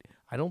to beat.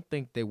 I don't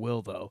think they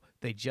will, though.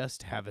 They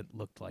just haven't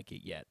looked like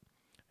it yet.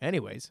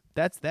 Anyways,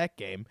 that's that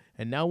game,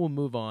 and now we'll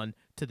move on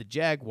to the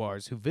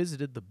Jaguars, who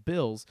visited the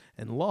Bills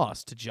and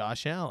lost to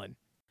Josh Allen.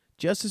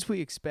 Just as we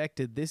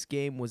expected, this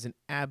game was an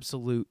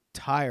absolute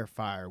tire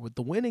fire, with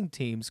the winning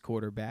team's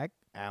quarterback,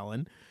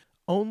 Allen,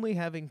 only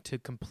having to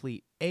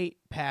complete 8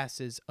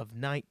 passes of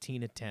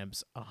 19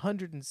 attempts,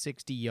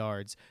 160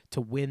 yards to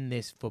win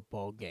this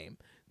football game.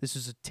 This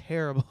was a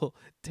terrible,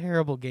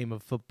 terrible game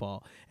of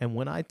football, and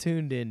when I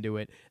tuned into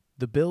it,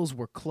 the Bills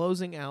were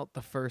closing out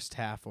the first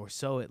half, or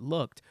so it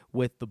looked,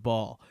 with the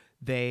ball.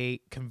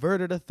 They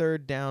converted a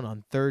 3rd down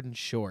on 3rd and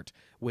short,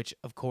 which,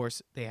 of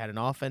course, they had an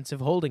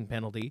offensive holding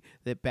penalty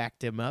that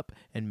backed him up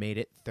and made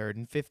it 3rd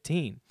and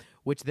 15,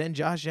 which then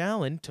Josh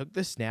Allen took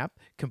the snap,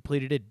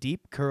 completed a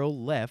deep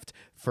curl left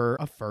for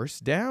a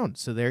 1st down.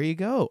 So there you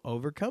go,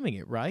 overcoming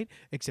it, right?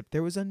 Except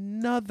there was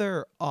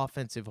another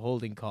offensive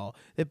holding call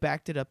that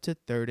backed it up to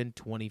 3rd and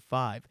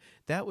 25.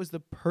 That was the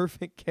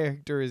perfect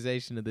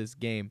characterization of this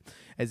game,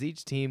 as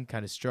each team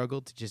kind of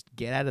struggled to just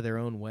get out of their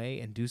own way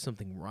and do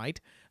something right.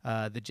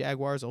 The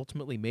Jaguars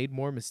ultimately made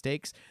more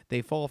mistakes.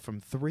 They fall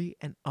from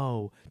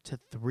 3-0 to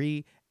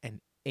 3-8.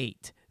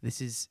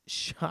 This is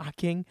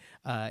shocking,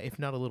 if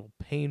not a little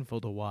painful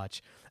to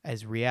watch,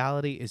 as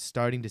reality is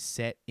starting to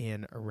set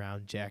in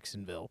around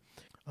Jacksonville.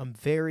 I'm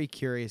very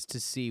curious to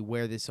see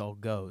where this all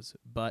goes,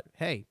 but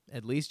hey,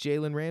 at least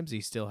Jalen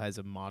Ramsey still has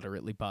a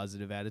moderately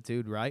positive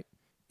attitude, right?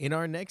 In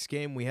our next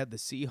game, we had the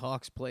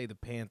Seahawks play the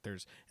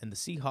Panthers, and the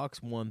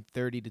Seahawks won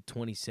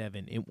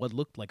 30-27 in what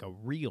looked like a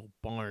real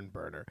barn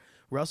burner.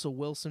 Russell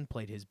Wilson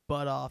played his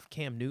butt off.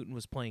 Cam Newton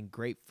was playing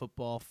great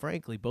football.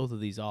 Frankly, both of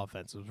these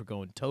offenses were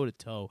going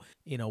toe-to-toe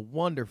in a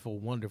wonderful,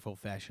 wonderful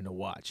fashion to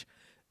watch.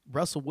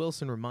 Russell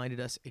Wilson reminded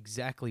us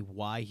exactly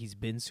why he's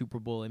been Super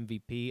Bowl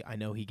MVP. I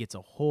know he gets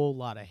a whole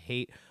lot of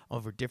hate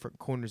over different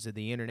corners of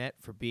the internet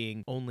for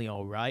being only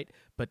all right,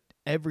 but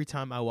every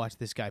time I watch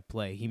this guy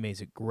play, he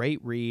makes a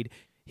great read.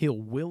 He'll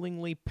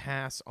willingly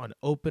pass on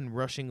open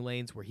rushing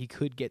lanes where he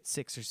could get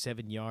 6 or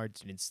 7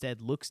 yards and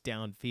instead looks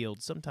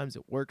downfield. Sometimes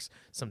it works,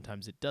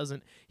 sometimes it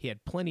doesn't. He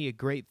had plenty of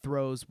great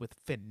throws with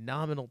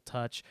phenomenal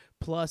touch.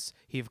 Plus,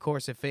 he, of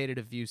course, evaded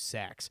a few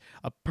sacks.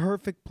 A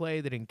perfect play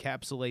that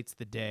encapsulates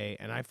the day,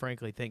 and I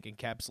frankly think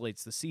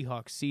encapsulates the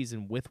Seahawks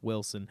season with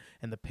Wilson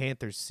and the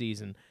Panthers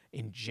season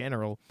in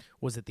general,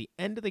 was at the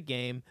end of the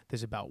game.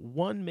 There's about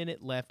 1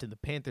 minute left, and the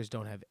Panthers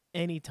don't have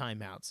any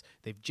timeouts.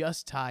 They've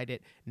just tied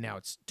it. Now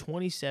it's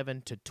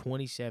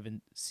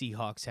 27-27.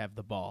 Seahawks have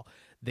the ball.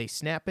 They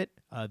snap it,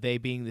 they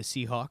being the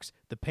Seahawks.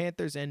 The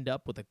Panthers end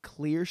up with a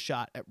clear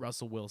shot at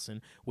Russell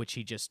Wilson, which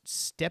he just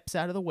steps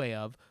out of the way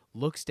of,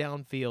 looks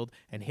downfield,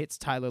 and hits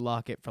Tyler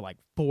Lockett for like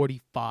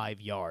 45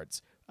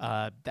 yards.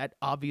 That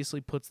obviously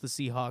puts the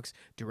Seahawks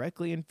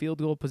directly in field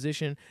goal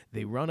position.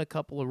 They run a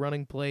couple of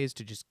running plays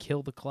to just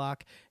kill the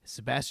clock.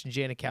 Sebastian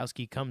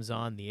Janikowski comes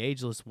on, the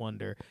ageless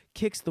wonder,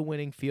 kicks the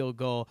winning field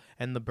goal,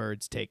 and the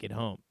Birds take it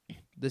home.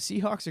 The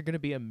Seahawks are going to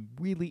be a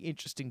really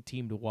interesting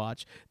team to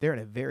watch. They're in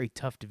a very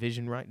tough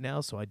division right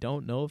now, so I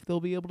don't know if they'll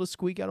be able to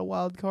squeak out a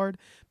wild card,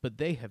 but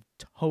they have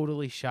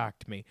totally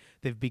shocked me.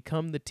 They've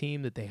become the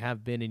team that they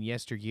have been in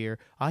yesteryear.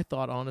 I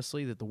thought,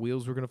 honestly, that the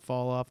wheels were going to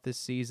fall off this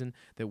season,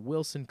 that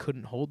Wilson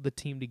couldn't hold the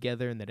team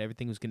together, and that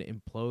everything was going to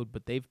implode,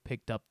 but they've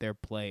picked up their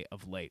play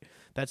of late.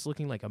 That's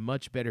looking like a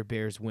much better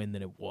Bears win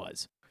than it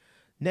was.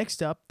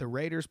 Next up, the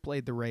Raiders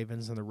played the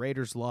Ravens, and the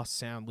Raiders lost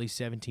soundly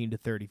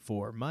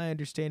 17-34. My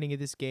understanding of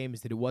this game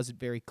is that it wasn't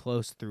very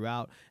close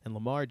throughout, and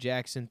Lamar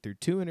Jackson threw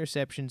 2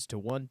 interceptions to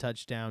 1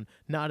 touchdown,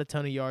 not a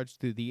ton of yards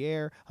through the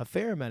air, a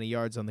fair amount of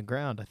yards on the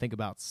ground, I think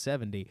about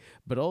 70,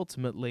 but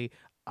ultimately,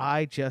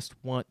 I just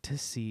want to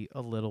see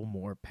a little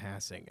more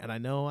passing. And I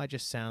know I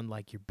just sound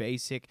like your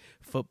basic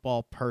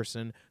football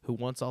person who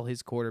wants all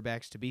his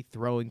quarterbacks to be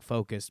throwing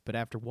focused, but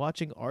after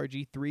watching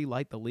RG3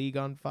 light the league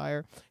on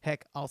fire,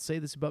 heck, I'll say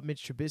this about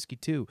Mitch Trubisky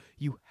too.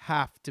 You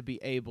have to be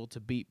able to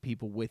beat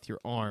people with your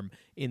arm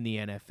in the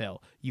NFL.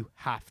 You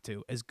have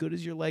to. As good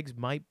as your legs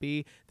might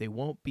be, they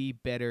won't be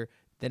better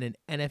than an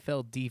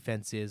NFL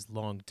defense is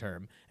long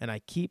term. And I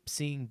keep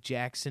seeing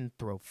Jackson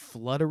throw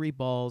fluttery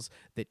balls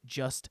that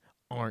just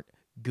aren't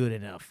good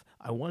enough.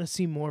 I want to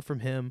see more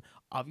from him.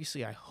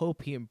 Obviously, I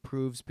hope he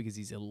improves because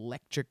he's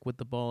electric with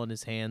the ball in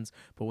his hands.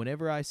 But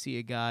whenever I see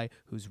a guy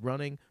who's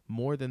running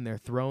more than they're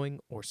throwing,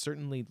 or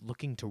certainly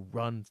looking to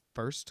run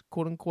first,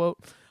 quote unquote,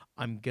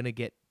 I'm going to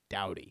get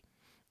dowdy.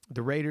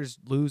 The Raiders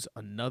lose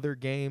another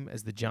game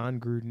as the John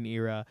Gruden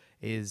era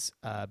is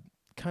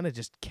kind of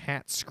just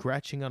cat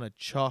scratching on a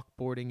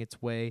chalkboarding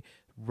its way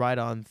right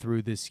on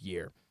through this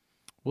year.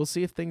 We'll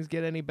see if things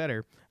get any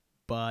better,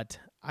 but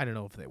I don't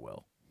know if they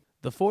will.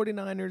 The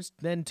 49ers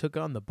then took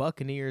on the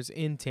Buccaneers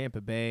in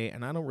Tampa Bay,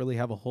 and I don't really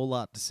have a whole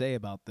lot to say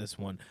about this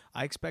one.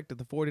 I expected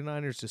the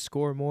 49ers to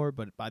score more,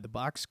 but by the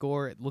box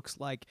score, it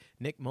looks like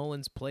Nick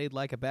Mullins played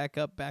like a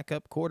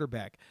backup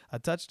quarterback. A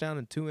touchdown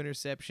and 2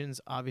 interceptions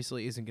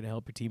obviously isn't going to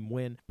help your team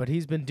win, but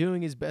he's been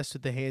doing his best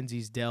with the hands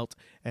he's dealt,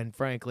 and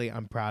frankly,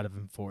 I'm proud of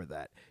him for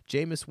that.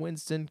 Jameis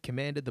Winston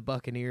commanded the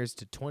Buccaneers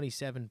to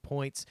 27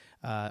 points,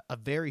 a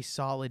very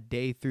solid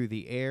day through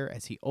the air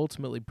as he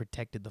ultimately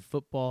protected the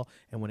football,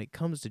 and when it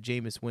comes to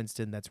Jameis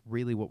Winston, that's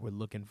really what we're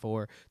looking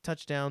for.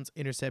 Touchdowns,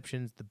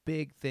 interceptions, the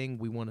big thing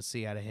we want to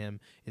see out of him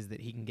is that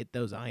he can get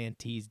those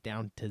INTs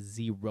down to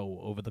 0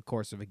 over the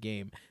course of a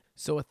game.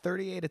 So a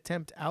 38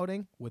 attempt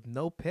outing with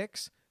no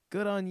picks,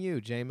 good on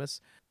you, Jameis.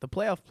 The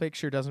playoff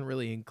picture doesn't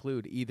really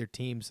include either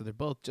team, so they're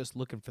both just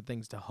looking for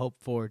things to hope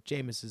for.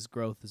 Jameis's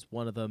growth is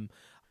one of them.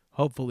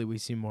 Hopefully we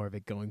see more of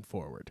it going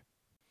forward.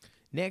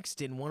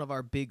 Next, in one of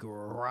our big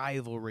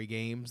rivalry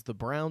games, the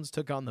Browns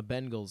took on the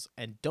Bengals,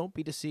 and don't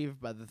be deceived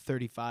by the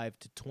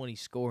 35-20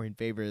 score in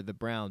favor of the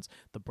Browns.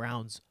 The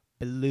Browns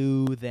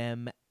blew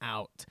them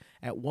out.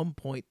 At one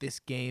point, this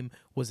game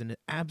was an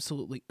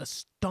absolutely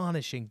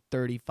astonishing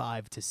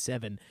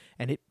 35-7,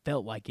 and it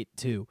felt like it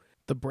too.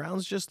 The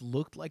Browns just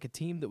looked like a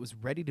team that was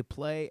ready to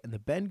play, and the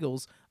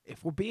Bengals,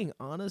 if we're being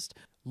honest,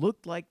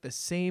 looked like the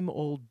same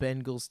old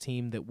Bengals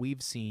team that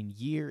we've seen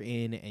year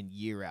in and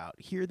year out.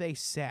 Here they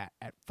sat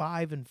at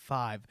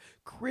 5-5,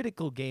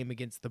 critical game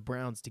against the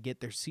Browns to get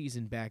their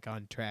season back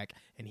on track,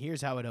 and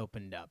here's how it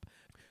opened up.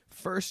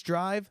 First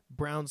drive,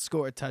 Browns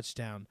score a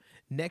touchdown.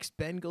 Next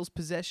Bengals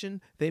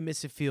possession, they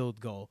miss a field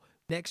goal.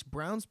 Next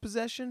Browns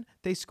possession,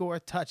 they score a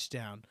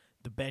touchdown.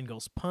 The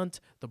Bengals punt,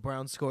 the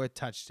Browns score a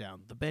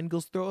touchdown. The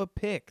Bengals throw a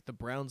pick, the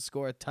Browns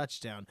score a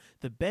touchdown.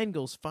 The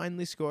Bengals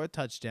finally score a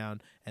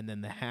touchdown, and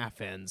then the half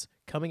ends.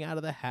 Coming out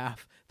of the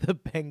half, the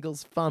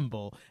Bengals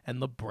fumble,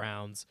 and the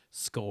Browns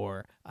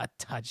score a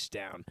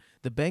touchdown.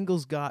 The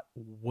Bengals got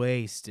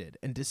wasted,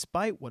 and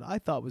despite what I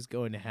thought was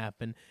going to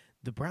happen,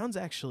 the Browns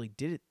actually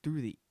did it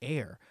through the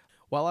air.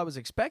 While I was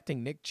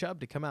expecting Nick Chubb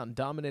to come out and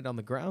dominate on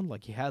the ground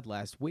like he had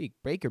last week,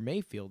 Baker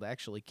Mayfield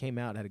actually came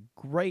out, had a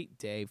great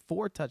day,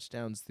 4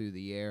 touchdowns through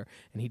the air,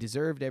 and he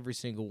deserved every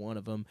single one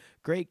of them.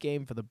 Great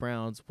game for the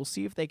Browns. We'll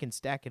see if they can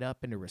stack it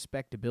up into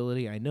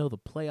respectability. I know the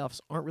playoffs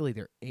aren't really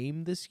their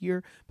aim this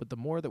year, but the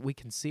more that we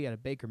can see out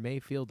of Baker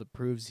Mayfield that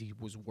proves he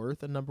was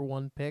worth a number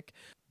 1 pick,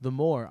 the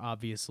more,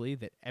 obviously,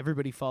 that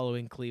everybody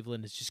following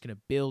Cleveland is just going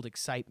to build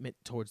excitement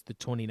towards the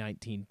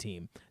 2019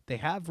 team. They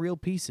have real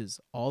pieces.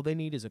 All they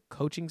need is a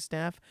coaching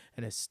staff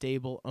and a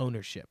stable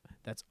ownership.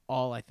 That's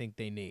all I think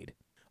they need.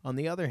 On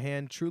the other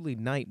hand, truly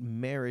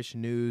nightmarish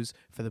news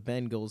for the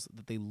Bengals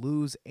that they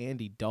lose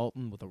Andy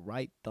Dalton with a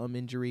right thumb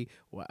injury.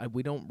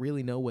 We don't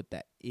really know what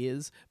that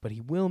is, but he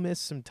will miss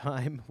some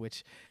time,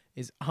 which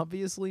is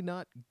obviously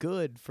not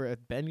good for a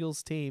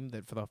Bengals team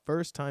that for the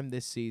first time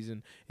this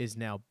season is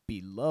now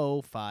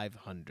below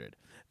 500.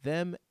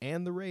 Them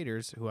and the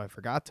Raiders, who I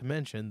forgot to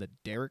mention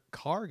that Derek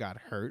Carr got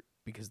hurt,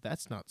 because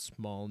that's not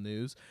small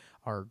news,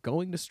 are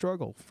going to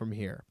struggle from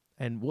here.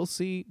 And we'll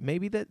see.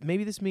 Maybe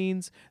this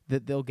means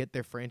that they'll get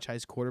their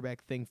franchise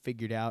quarterback thing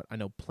figured out. I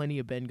know plenty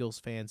of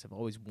Bengals fans have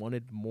always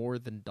wanted more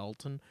than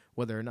Dalton.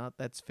 Whether or not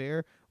that's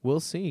fair, we'll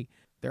see.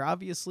 They're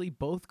obviously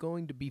both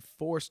going to be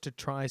forced to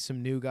try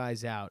some new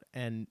guys out.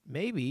 And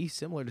maybe,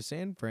 similar to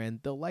San Fran,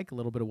 they'll like a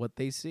little bit of what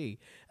they see.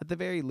 At the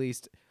very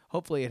least,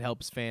 hopefully it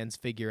helps fans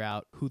figure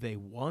out who they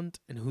want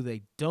and who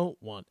they don't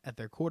want at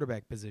their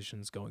quarterback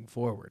positions going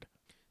forward.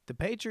 The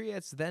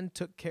Patriots then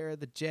took care of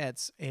the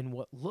Jets in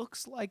what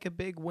looks like a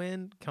big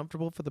win,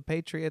 comfortable for the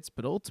Patriots,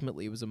 but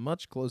ultimately it was a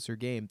much closer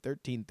game,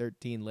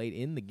 13-13 late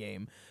in the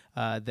game,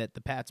 that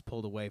the Pats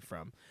pulled away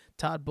from.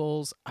 Todd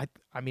Bowles, I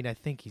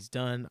think he's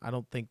done. I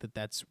don't think that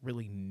that's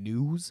really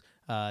news.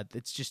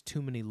 It's just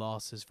too many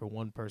losses for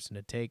one person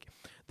to take.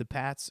 The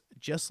Pats,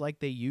 just like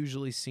they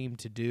usually seem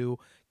to do,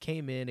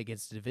 came in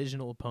against a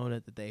divisional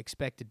opponent that they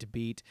expected to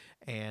beat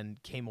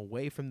and came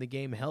away from the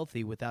game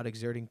healthy without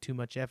exerting too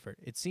much effort.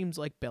 It seems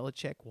like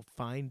Belichick will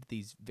find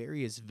these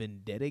various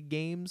vendetta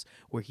games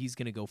where he's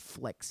going to go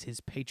flex his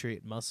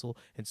Patriot muscle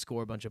and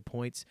score a bunch of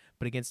points,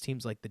 but against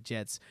teams like the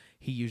Jets,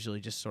 he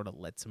usually just sort of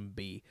lets them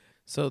be.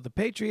 So the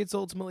Patriots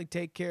ultimately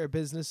take care of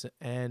business,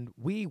 and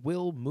we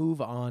will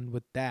move on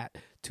with that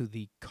to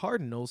the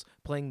Cardinals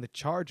playing the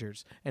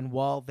Chargers. And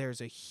while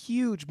there's a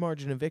huge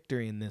margin of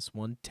victory in this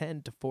one,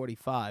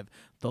 10-45,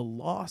 the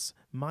loss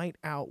might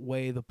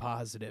outweigh the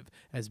positive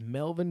as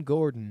Melvin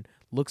Gordon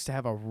looks to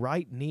have a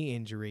right knee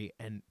injury,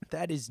 and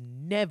that is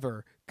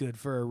never good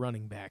for a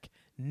running back.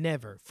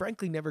 Never.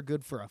 Frankly, never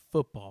good for a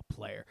football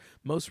player.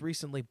 Most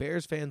recently,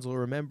 Bears fans will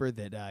remember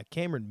that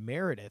Cameron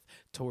Meredith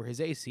tore his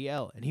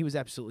ACL, and he was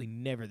absolutely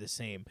never the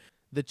same.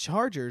 The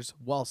Chargers,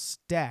 while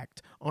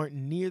stacked, aren't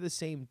near the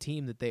same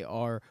team that they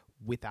are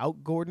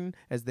without Gordon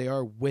as they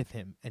are with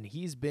him, and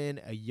he's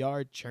been a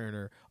yard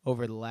churner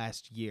over the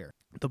last year.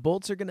 The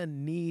Bolts are going to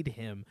need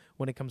him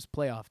when it comes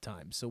playoff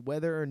time, so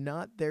whether or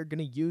not they're going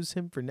to use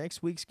him for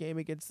next week's game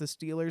against the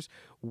Steelers,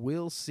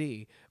 we'll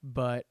see,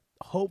 but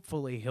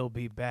hopefully he'll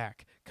be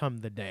back come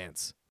the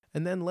dance.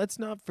 And then let's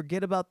not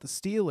forget about the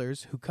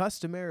Steelers, who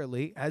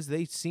customarily, as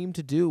they seem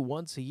to do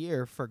once a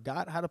year,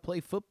 forgot how to play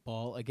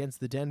football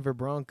against the Denver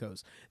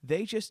Broncos.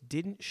 They just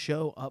didn't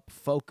show up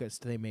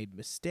focused. They made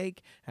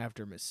mistake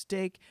after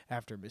mistake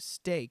after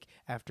mistake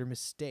after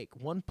mistake.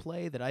 One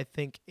play that I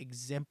think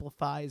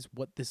exemplifies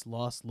what this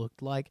loss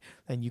looked like,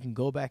 and you can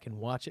go back and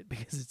watch it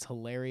because it's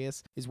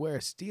hilarious, is where a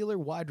Steeler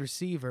wide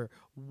receiver,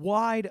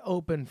 wide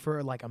open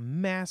for like a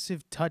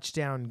massive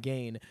touchdown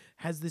gain,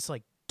 has this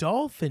like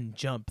dolphin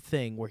jump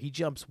thing where he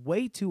jumps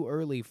way too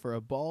early for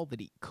a ball that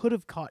he could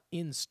have caught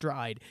in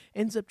stride,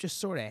 ends up just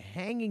sort of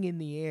hanging in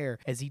the air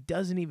as he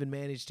doesn't even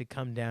manage to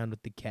come down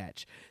with the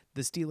catch.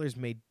 The Steelers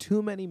made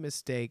too many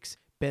mistakes,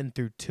 been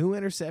through 2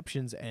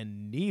 interceptions,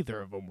 and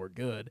neither of them were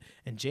good,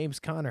 and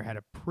James Conner had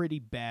a pretty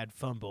bad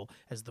fumble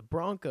as the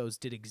Broncos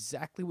did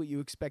exactly what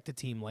you expect a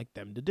team like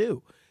them to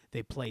do.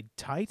 They played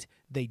tight,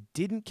 they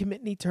didn't commit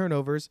any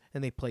turnovers,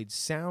 and they played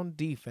sound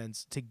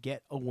defense to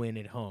get a win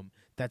at home.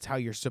 That's how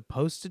you're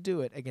supposed to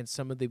do it against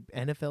some of the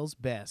NFL's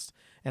best.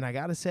 And I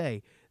gotta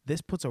say,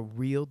 this puts a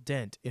real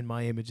dent in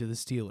my image of the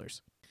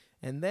Steelers.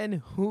 And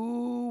then,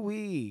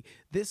 hoo-wee,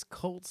 this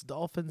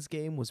Colts-Dolphins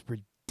game was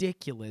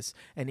ridiculous.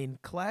 And in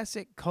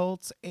classic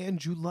Colts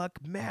Andrew Luck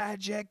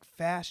magic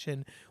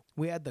fashion,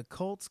 we had the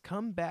Colts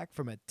come back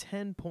from a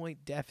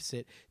 10-point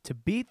deficit to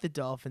beat the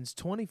Dolphins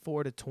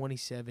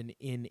 24-27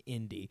 in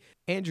Indy.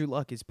 Andrew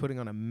Luck is putting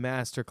on a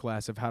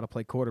masterclass of how to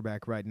play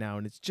quarterback right now,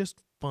 and it's just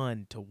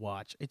fun to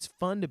watch. It's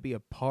fun to be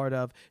a part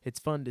of. It's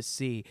fun to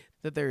see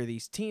that there are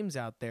these teams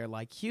out there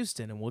like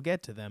Houston, and we'll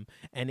get to them,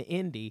 and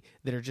Indy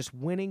that are just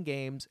winning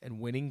games and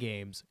winning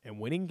games and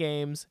winning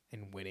games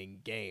and winning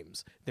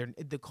games.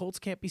 The Colts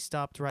can't be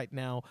stopped right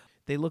now.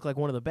 They look like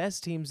one of the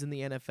best teams in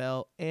the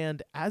NFL,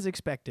 and as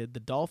expected,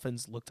 the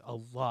Dolphins looked a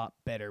lot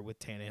better with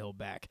Tannehill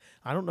back.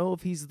 I don't know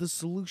if he's the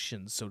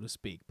solution, so to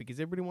speak, because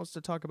everybody wants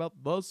to talk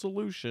about the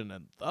solution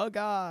and the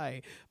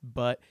guy,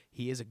 but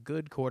he is a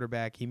good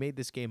quarterback. He made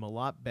this game a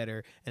lot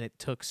better, and it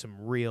took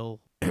some real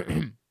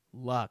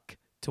luck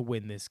to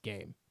win this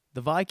game. The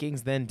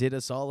Vikings then did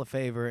us all a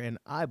favor and,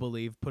 I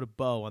believe, put a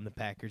bow on the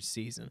Packers'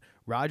 season.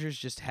 Rodgers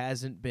just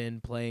hasn't been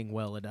playing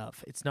well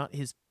enough. It's not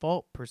his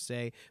fault per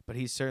se, but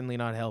he's certainly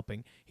not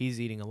helping. He's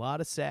eating a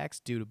lot of sacks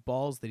due to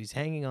balls that he's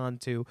hanging on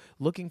to,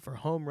 looking for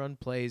home run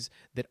plays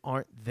that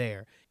aren't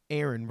there.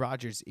 Aaron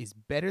Rodgers is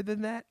better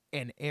than that,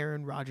 and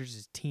Aaron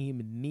Rodgers'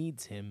 team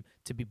needs him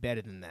to be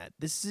better than that.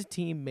 This is a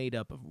team made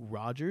up of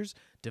Rodgers,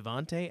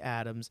 Devontae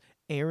Adams,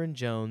 Aaron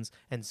Jones,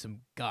 and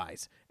some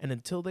guys. And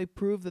until they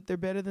prove that they're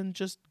better than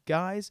just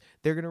guys,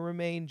 they're going to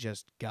remain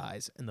just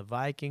guys. And the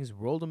Vikings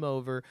rolled them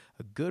over.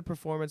 A good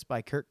performance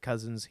by Kirk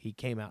Cousins. He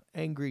came out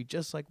angry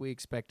just like we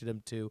expected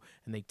him to,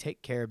 and they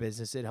take care of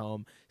business at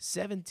home,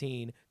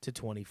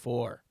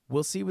 17-24.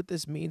 We'll see what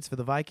this means for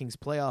the Vikings'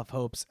 playoff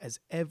hopes, as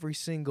every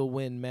single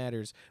win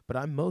matters, but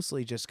I'm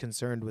mostly just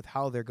concerned with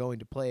how they're going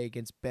to play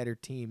against better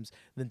teams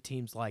than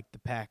teams like the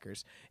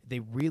Packers. They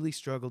really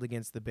struggled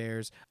against the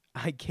Bears.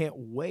 I can't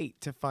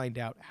wait to find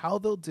out how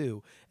they'll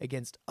do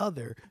against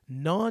other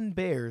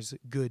non-Bears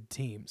good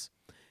teams.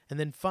 And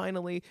then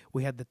finally,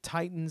 we had the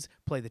Titans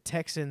play the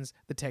Texans.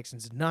 The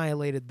Texans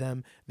annihilated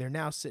them. They're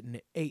now sitting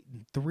at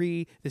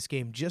 8-3. This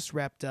game just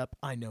wrapped up.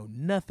 I know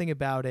nothing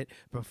about it,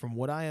 but from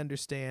what I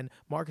understand,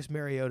 Marcus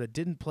Mariota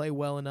didn't play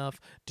well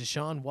enough.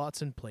 Deshaun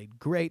Watson played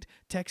great.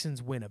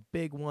 Texans win a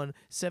big one,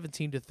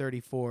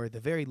 17-34. The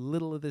very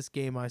little of this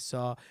game I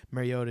saw,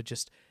 Mariota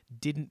just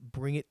didn't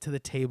bring it to the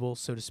table,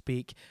 so to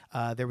speak.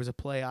 There was a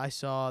play I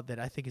saw that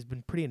I think has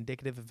been pretty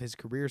indicative of his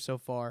career so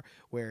far,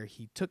 where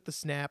he took the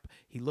snap,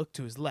 he looked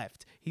to his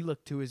left, he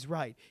looked to his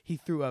right, he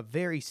threw a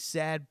very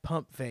sad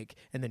pump fake,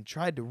 and then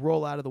tried to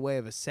roll out of the way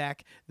of a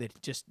sack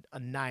that just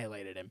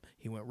annihilated him.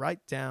 He went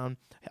right down.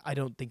 I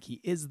don't think he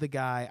is the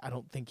guy. I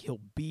don't think he'll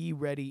be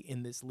ready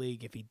in this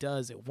league. If he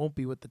does, it won't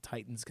be with the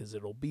Titans because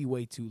it'll be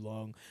way too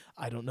long.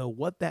 I don't know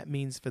what that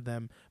means for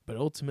them, but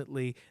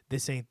ultimately,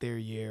 this ain't their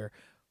year.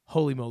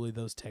 Holy moly,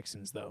 those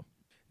Texans, though.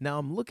 Now,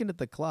 I'm looking at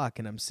the clock,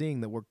 and I'm seeing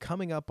that we're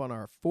coming up on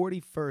our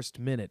 41st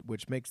minute,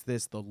 which makes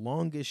this the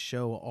longest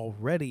show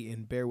already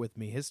in Bear With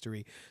Me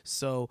history.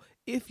 So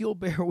if you'll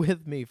bear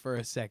with me for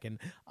a second,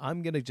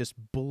 I'm going to just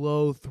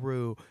blow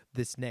through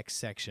this next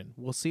section.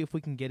 We'll see if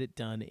we can get it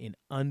done in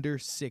under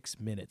 6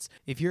 minutes.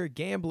 If you're a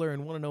gambler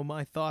and want to know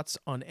my thoughts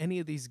on any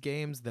of these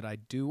games that I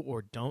do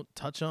or don't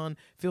touch on,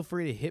 feel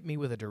free to hit me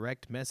with a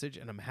direct message,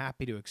 and I'm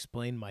happy to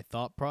explain my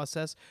thought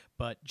process.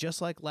 But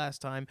just like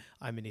last time,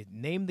 I'm going to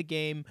name the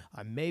game.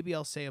 Maybe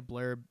I'll say a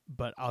blurb,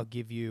 but I'll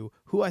give you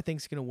who I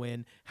think's going to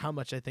win, how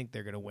much I think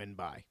they're going to win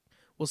by.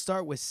 We'll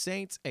start with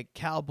Saints at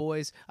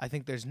Cowboys. I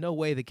think there's no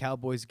way the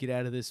Cowboys get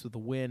out of this with a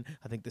win.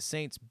 I think the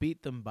Saints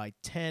beat them by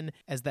 10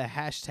 as the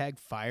hashtag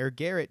Fire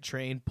Garrett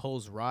train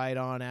pulls right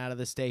on out of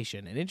the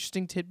station. An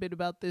interesting tidbit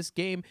about this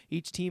game,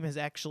 each team has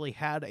actually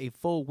had a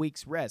full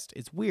week's rest.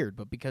 It's weird,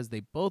 but because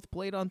they both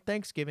played on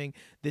Thanksgiving,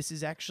 this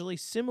is actually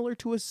similar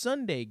to a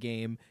Sunday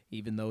game,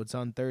 even though it's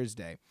on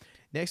Thursday.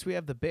 Next, we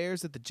have the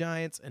Bears at the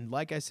Giants, and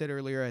like I said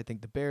earlier, I think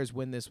the Bears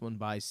win this one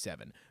by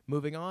 7.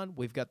 Moving on,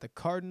 we've got the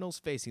Cardinals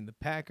facing the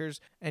Packers,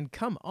 and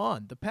come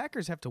on, the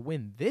Packers have to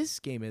win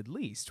this game at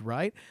least,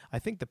 right? I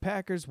think the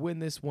Packers win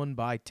this one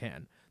by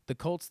 10. The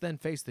Colts then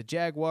face the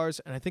Jaguars,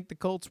 and I think the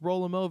Colts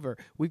roll them over.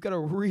 We've got a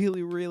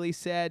really, really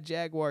sad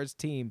Jaguars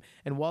team,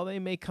 and while they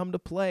may come to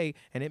play,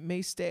 and it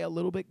may stay a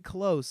little bit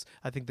close,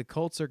 I think the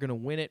Colts are going to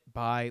win it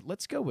by,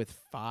 let's go with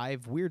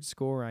 5. Weird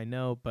score, I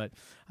know, but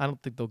I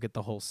don't think they'll get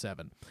the whole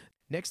 7.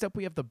 Next up,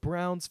 we have the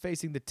Browns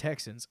facing the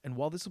Texans, and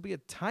while this will be a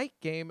tight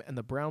game and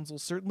the Browns will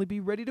certainly be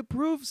ready to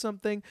prove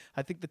something,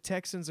 I think the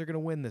Texans are going to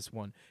win this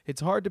one.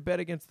 It's hard to bet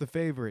against the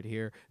favorite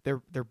here.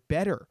 They're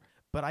better,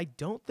 but I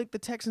don't think the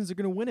Texans are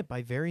going to win it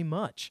by very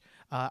much.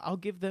 I'll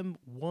give them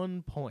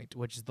 1 point,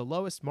 which is the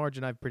lowest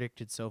margin I've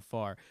predicted so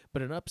far,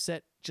 but an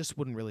upset just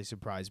wouldn't really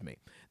surprise me.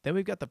 Then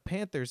we've got the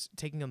Panthers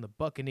taking on the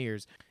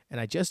Buccaneers,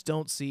 and I just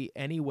don't see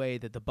any way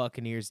that the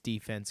Buccaneers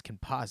defense can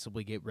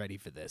possibly get ready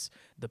for this.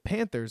 The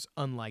Panthers,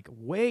 unlike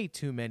way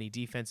too many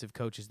defensive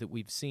coaches that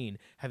we've seen,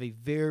 have a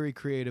very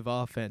creative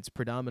offense,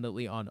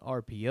 predominantly on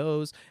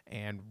RPOs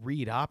and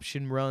read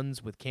option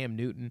runs with Cam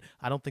Newton.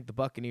 I don't think the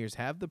Buccaneers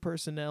have the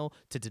personnel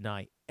to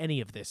deny any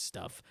of this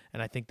stuff,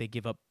 and I think they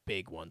give up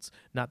big ones.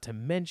 Not to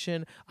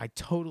mention, I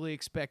totally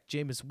expect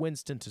Jameis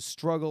Winston to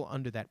struggle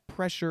under that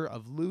pressure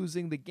of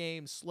losing the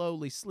game,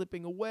 slowly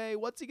slipping away.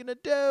 What's he going to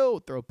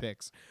do? Throw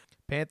picks.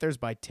 Panthers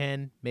by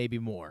 10, maybe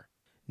more.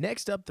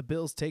 Next up, the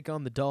Bills take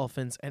on the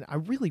Dolphins, and I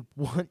really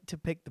want to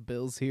pick the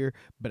Bills here,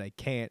 but I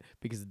can't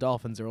because the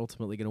Dolphins are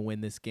ultimately going to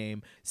win this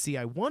game. See,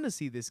 I want to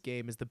see this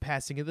game as the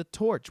passing of the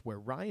torch, where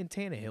Ryan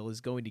Tannehill is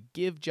going to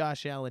give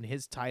Josh Allen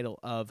his title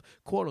of,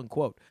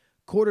 quote-unquote,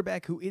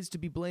 quarterback who is to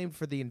be blamed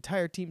for the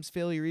entire team's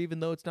failure, even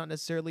though it's not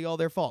necessarily all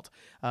their fault.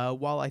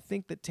 While I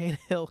think that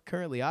Tannehill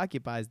currently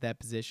occupies that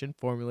position,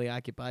 formerly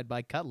occupied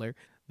by Cutler,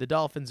 the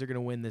Dolphins are going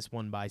to win this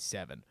one by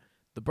 7.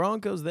 The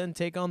Broncos then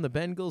take on the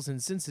Bengals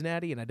in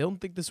Cincinnati, and I don't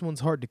think this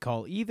one's hard to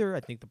call either. I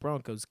think the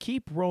Broncos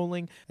keep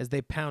rolling as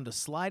they pound a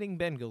sliding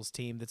Bengals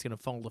team that's going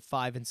to fall to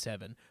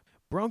 5-7.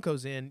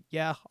 Broncos in,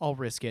 yeah, I'll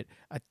risk it,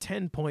 a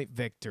 10-point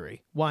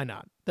victory. Why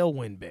not? They'll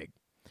win big.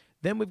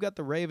 Then we've got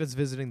the Ravens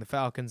visiting the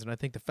Falcons, and I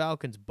think the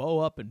Falcons bow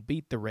up and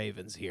beat the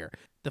Ravens here.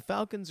 The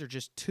Falcons are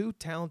just too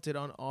talented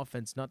on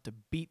offense not to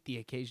beat the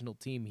occasional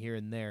team here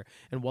and there.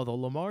 And while the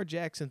Lamar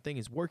Jackson thing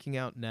is working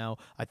out now,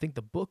 I think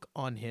the book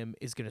on him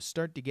is going to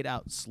start to get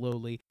out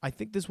slowly. I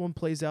think this one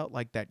plays out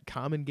like that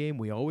common game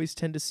we always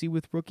tend to see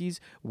with rookies,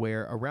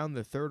 where around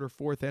the third or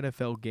fourth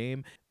NFL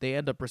game, they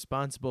end up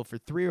responsible for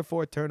 3 or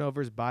 4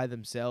 turnovers by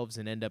themselves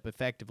and end up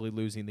effectively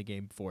losing the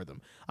game for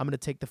them. I'm going to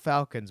take the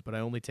Falcons, but I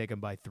only take them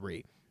by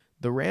 3.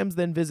 The Rams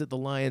then visit the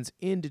Lions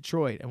in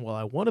Detroit, and while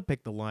I want to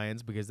pick the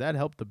Lions because that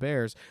helped the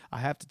Bears, I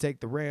have to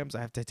take the Rams.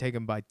 I have to take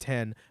them by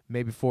 10,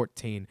 maybe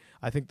 14.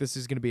 I think this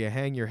is going to be a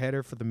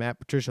hang-your-header for the Matt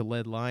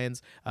Patricia-led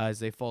Lions as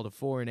they fall to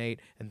 4-8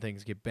 and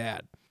things get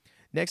bad.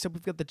 Next up,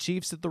 we've got the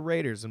Chiefs at the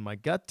Raiders, and my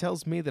gut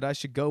tells me that I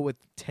should go with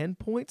 10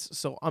 points,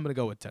 so I'm going to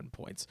go with 10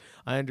 points.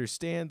 I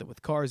understand that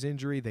with Carr's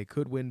injury, they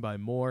could win by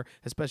more,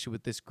 especially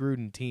with this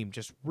Gruden team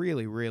just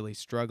really, really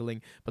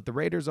struggling, but the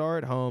Raiders are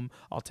at home.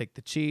 I'll take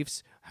the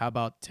Chiefs. How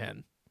about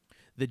 10?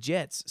 The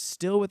Jets,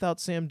 still without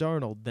Sam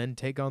Darnold, then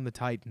take on the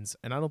Titans,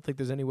 and I don't think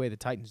there's any way the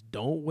Titans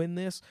don't win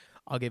this.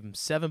 I'll give them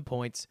 7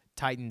 points,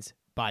 Titans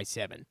by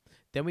 7.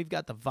 Then we've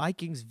got the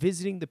Vikings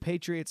visiting the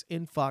Patriots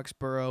in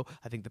Foxborough.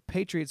 I think the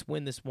Patriots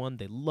win this one.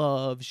 They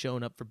love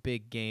showing up for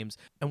big games.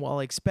 And while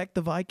I expect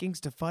the Vikings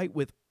to fight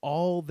with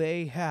all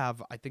they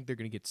have, I think they're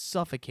going to get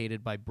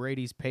suffocated by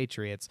Brady's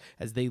Patriots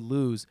as they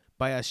lose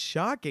by a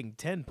shocking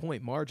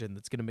 10-point margin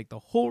that's going to make the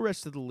whole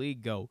rest of the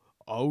league go,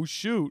 oh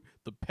shoot,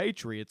 the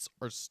Patriots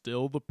are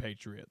still the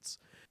Patriots.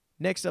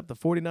 Next up, the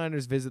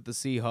 49ers visit the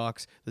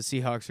Seahawks. The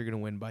Seahawks are going to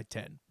win by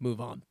 10.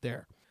 Move on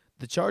there.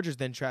 The Chargers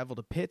then travel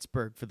to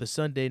Pittsburgh for the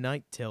Sunday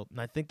night tilt, and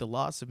I think the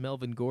loss of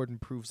Melvin Gordon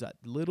proves a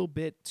little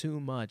bit too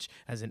much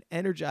as an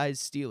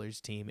energized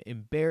Steelers team,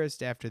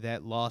 embarrassed after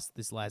that loss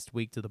this last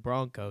week to the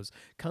Broncos,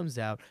 comes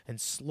out and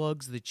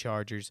slugs the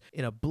Chargers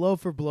in a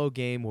blow-for-blow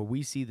game where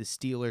we see the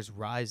Steelers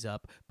rise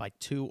up by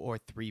 2 or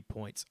 3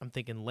 points. I'm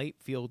thinking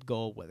late field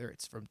goal, whether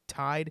it's from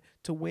tied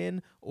to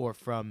win or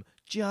from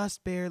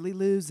just barely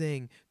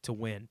losing to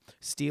win.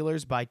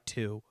 Steelers by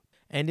 2.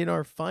 And in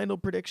our final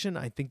prediction,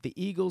 I think the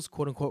Eagles,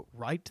 quote-unquote,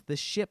 right the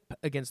ship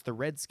against the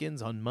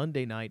Redskins on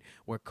Monday night,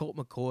 where Colt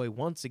McCoy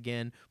once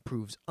again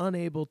proves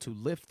unable to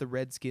lift the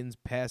Redskins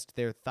past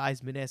their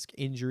Theismann-esque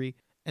injury,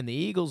 and the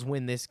Eagles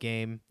win this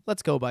game.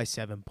 Let's go by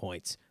 7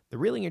 points. The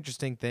really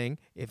interesting thing,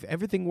 if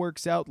everything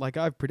works out like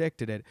I've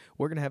predicted it,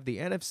 we're going to have the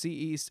NFC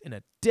East in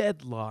a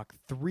deadlock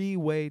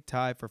 3-way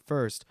tie for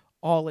first,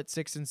 all at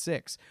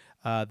 6-6.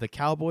 The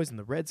Cowboys and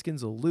the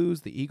Redskins will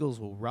lose, the Eagles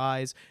will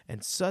rise,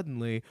 and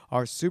suddenly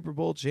our Super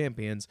Bowl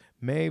champions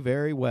may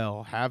very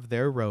well have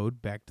their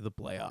road back to the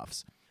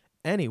playoffs.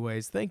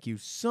 Anyways, thank you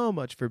so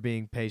much for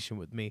being patient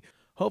with me.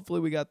 Hopefully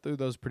we got through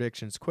those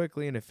predictions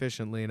quickly and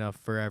efficiently enough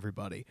for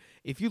everybody.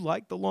 If you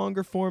like the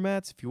longer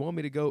formats, if you want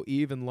me to go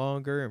even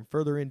longer and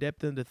further in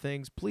depth into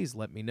things, please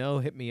let me know.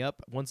 Hit me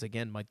up. Once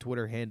again, my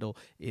Twitter handle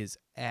is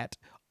at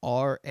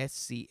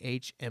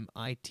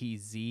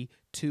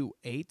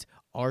RSCHMITZ28,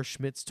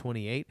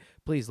 RSchmitz28.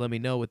 Please let me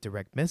know with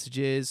direct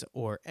messages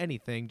or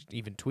anything.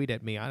 Even tweet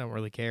at me. I don't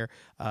really care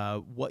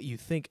what you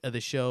think of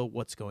the show,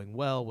 what's going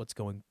well, what's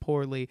going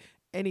poorly.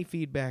 Any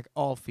feedback,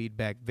 all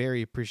feedback,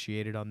 very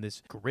appreciated on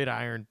this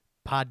gridiron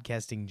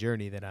podcasting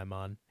journey that I'm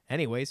on.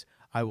 Anyways,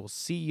 I will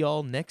see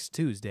y'all next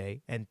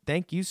Tuesday, and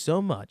thank you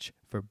so much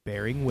for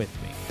bearing with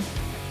me.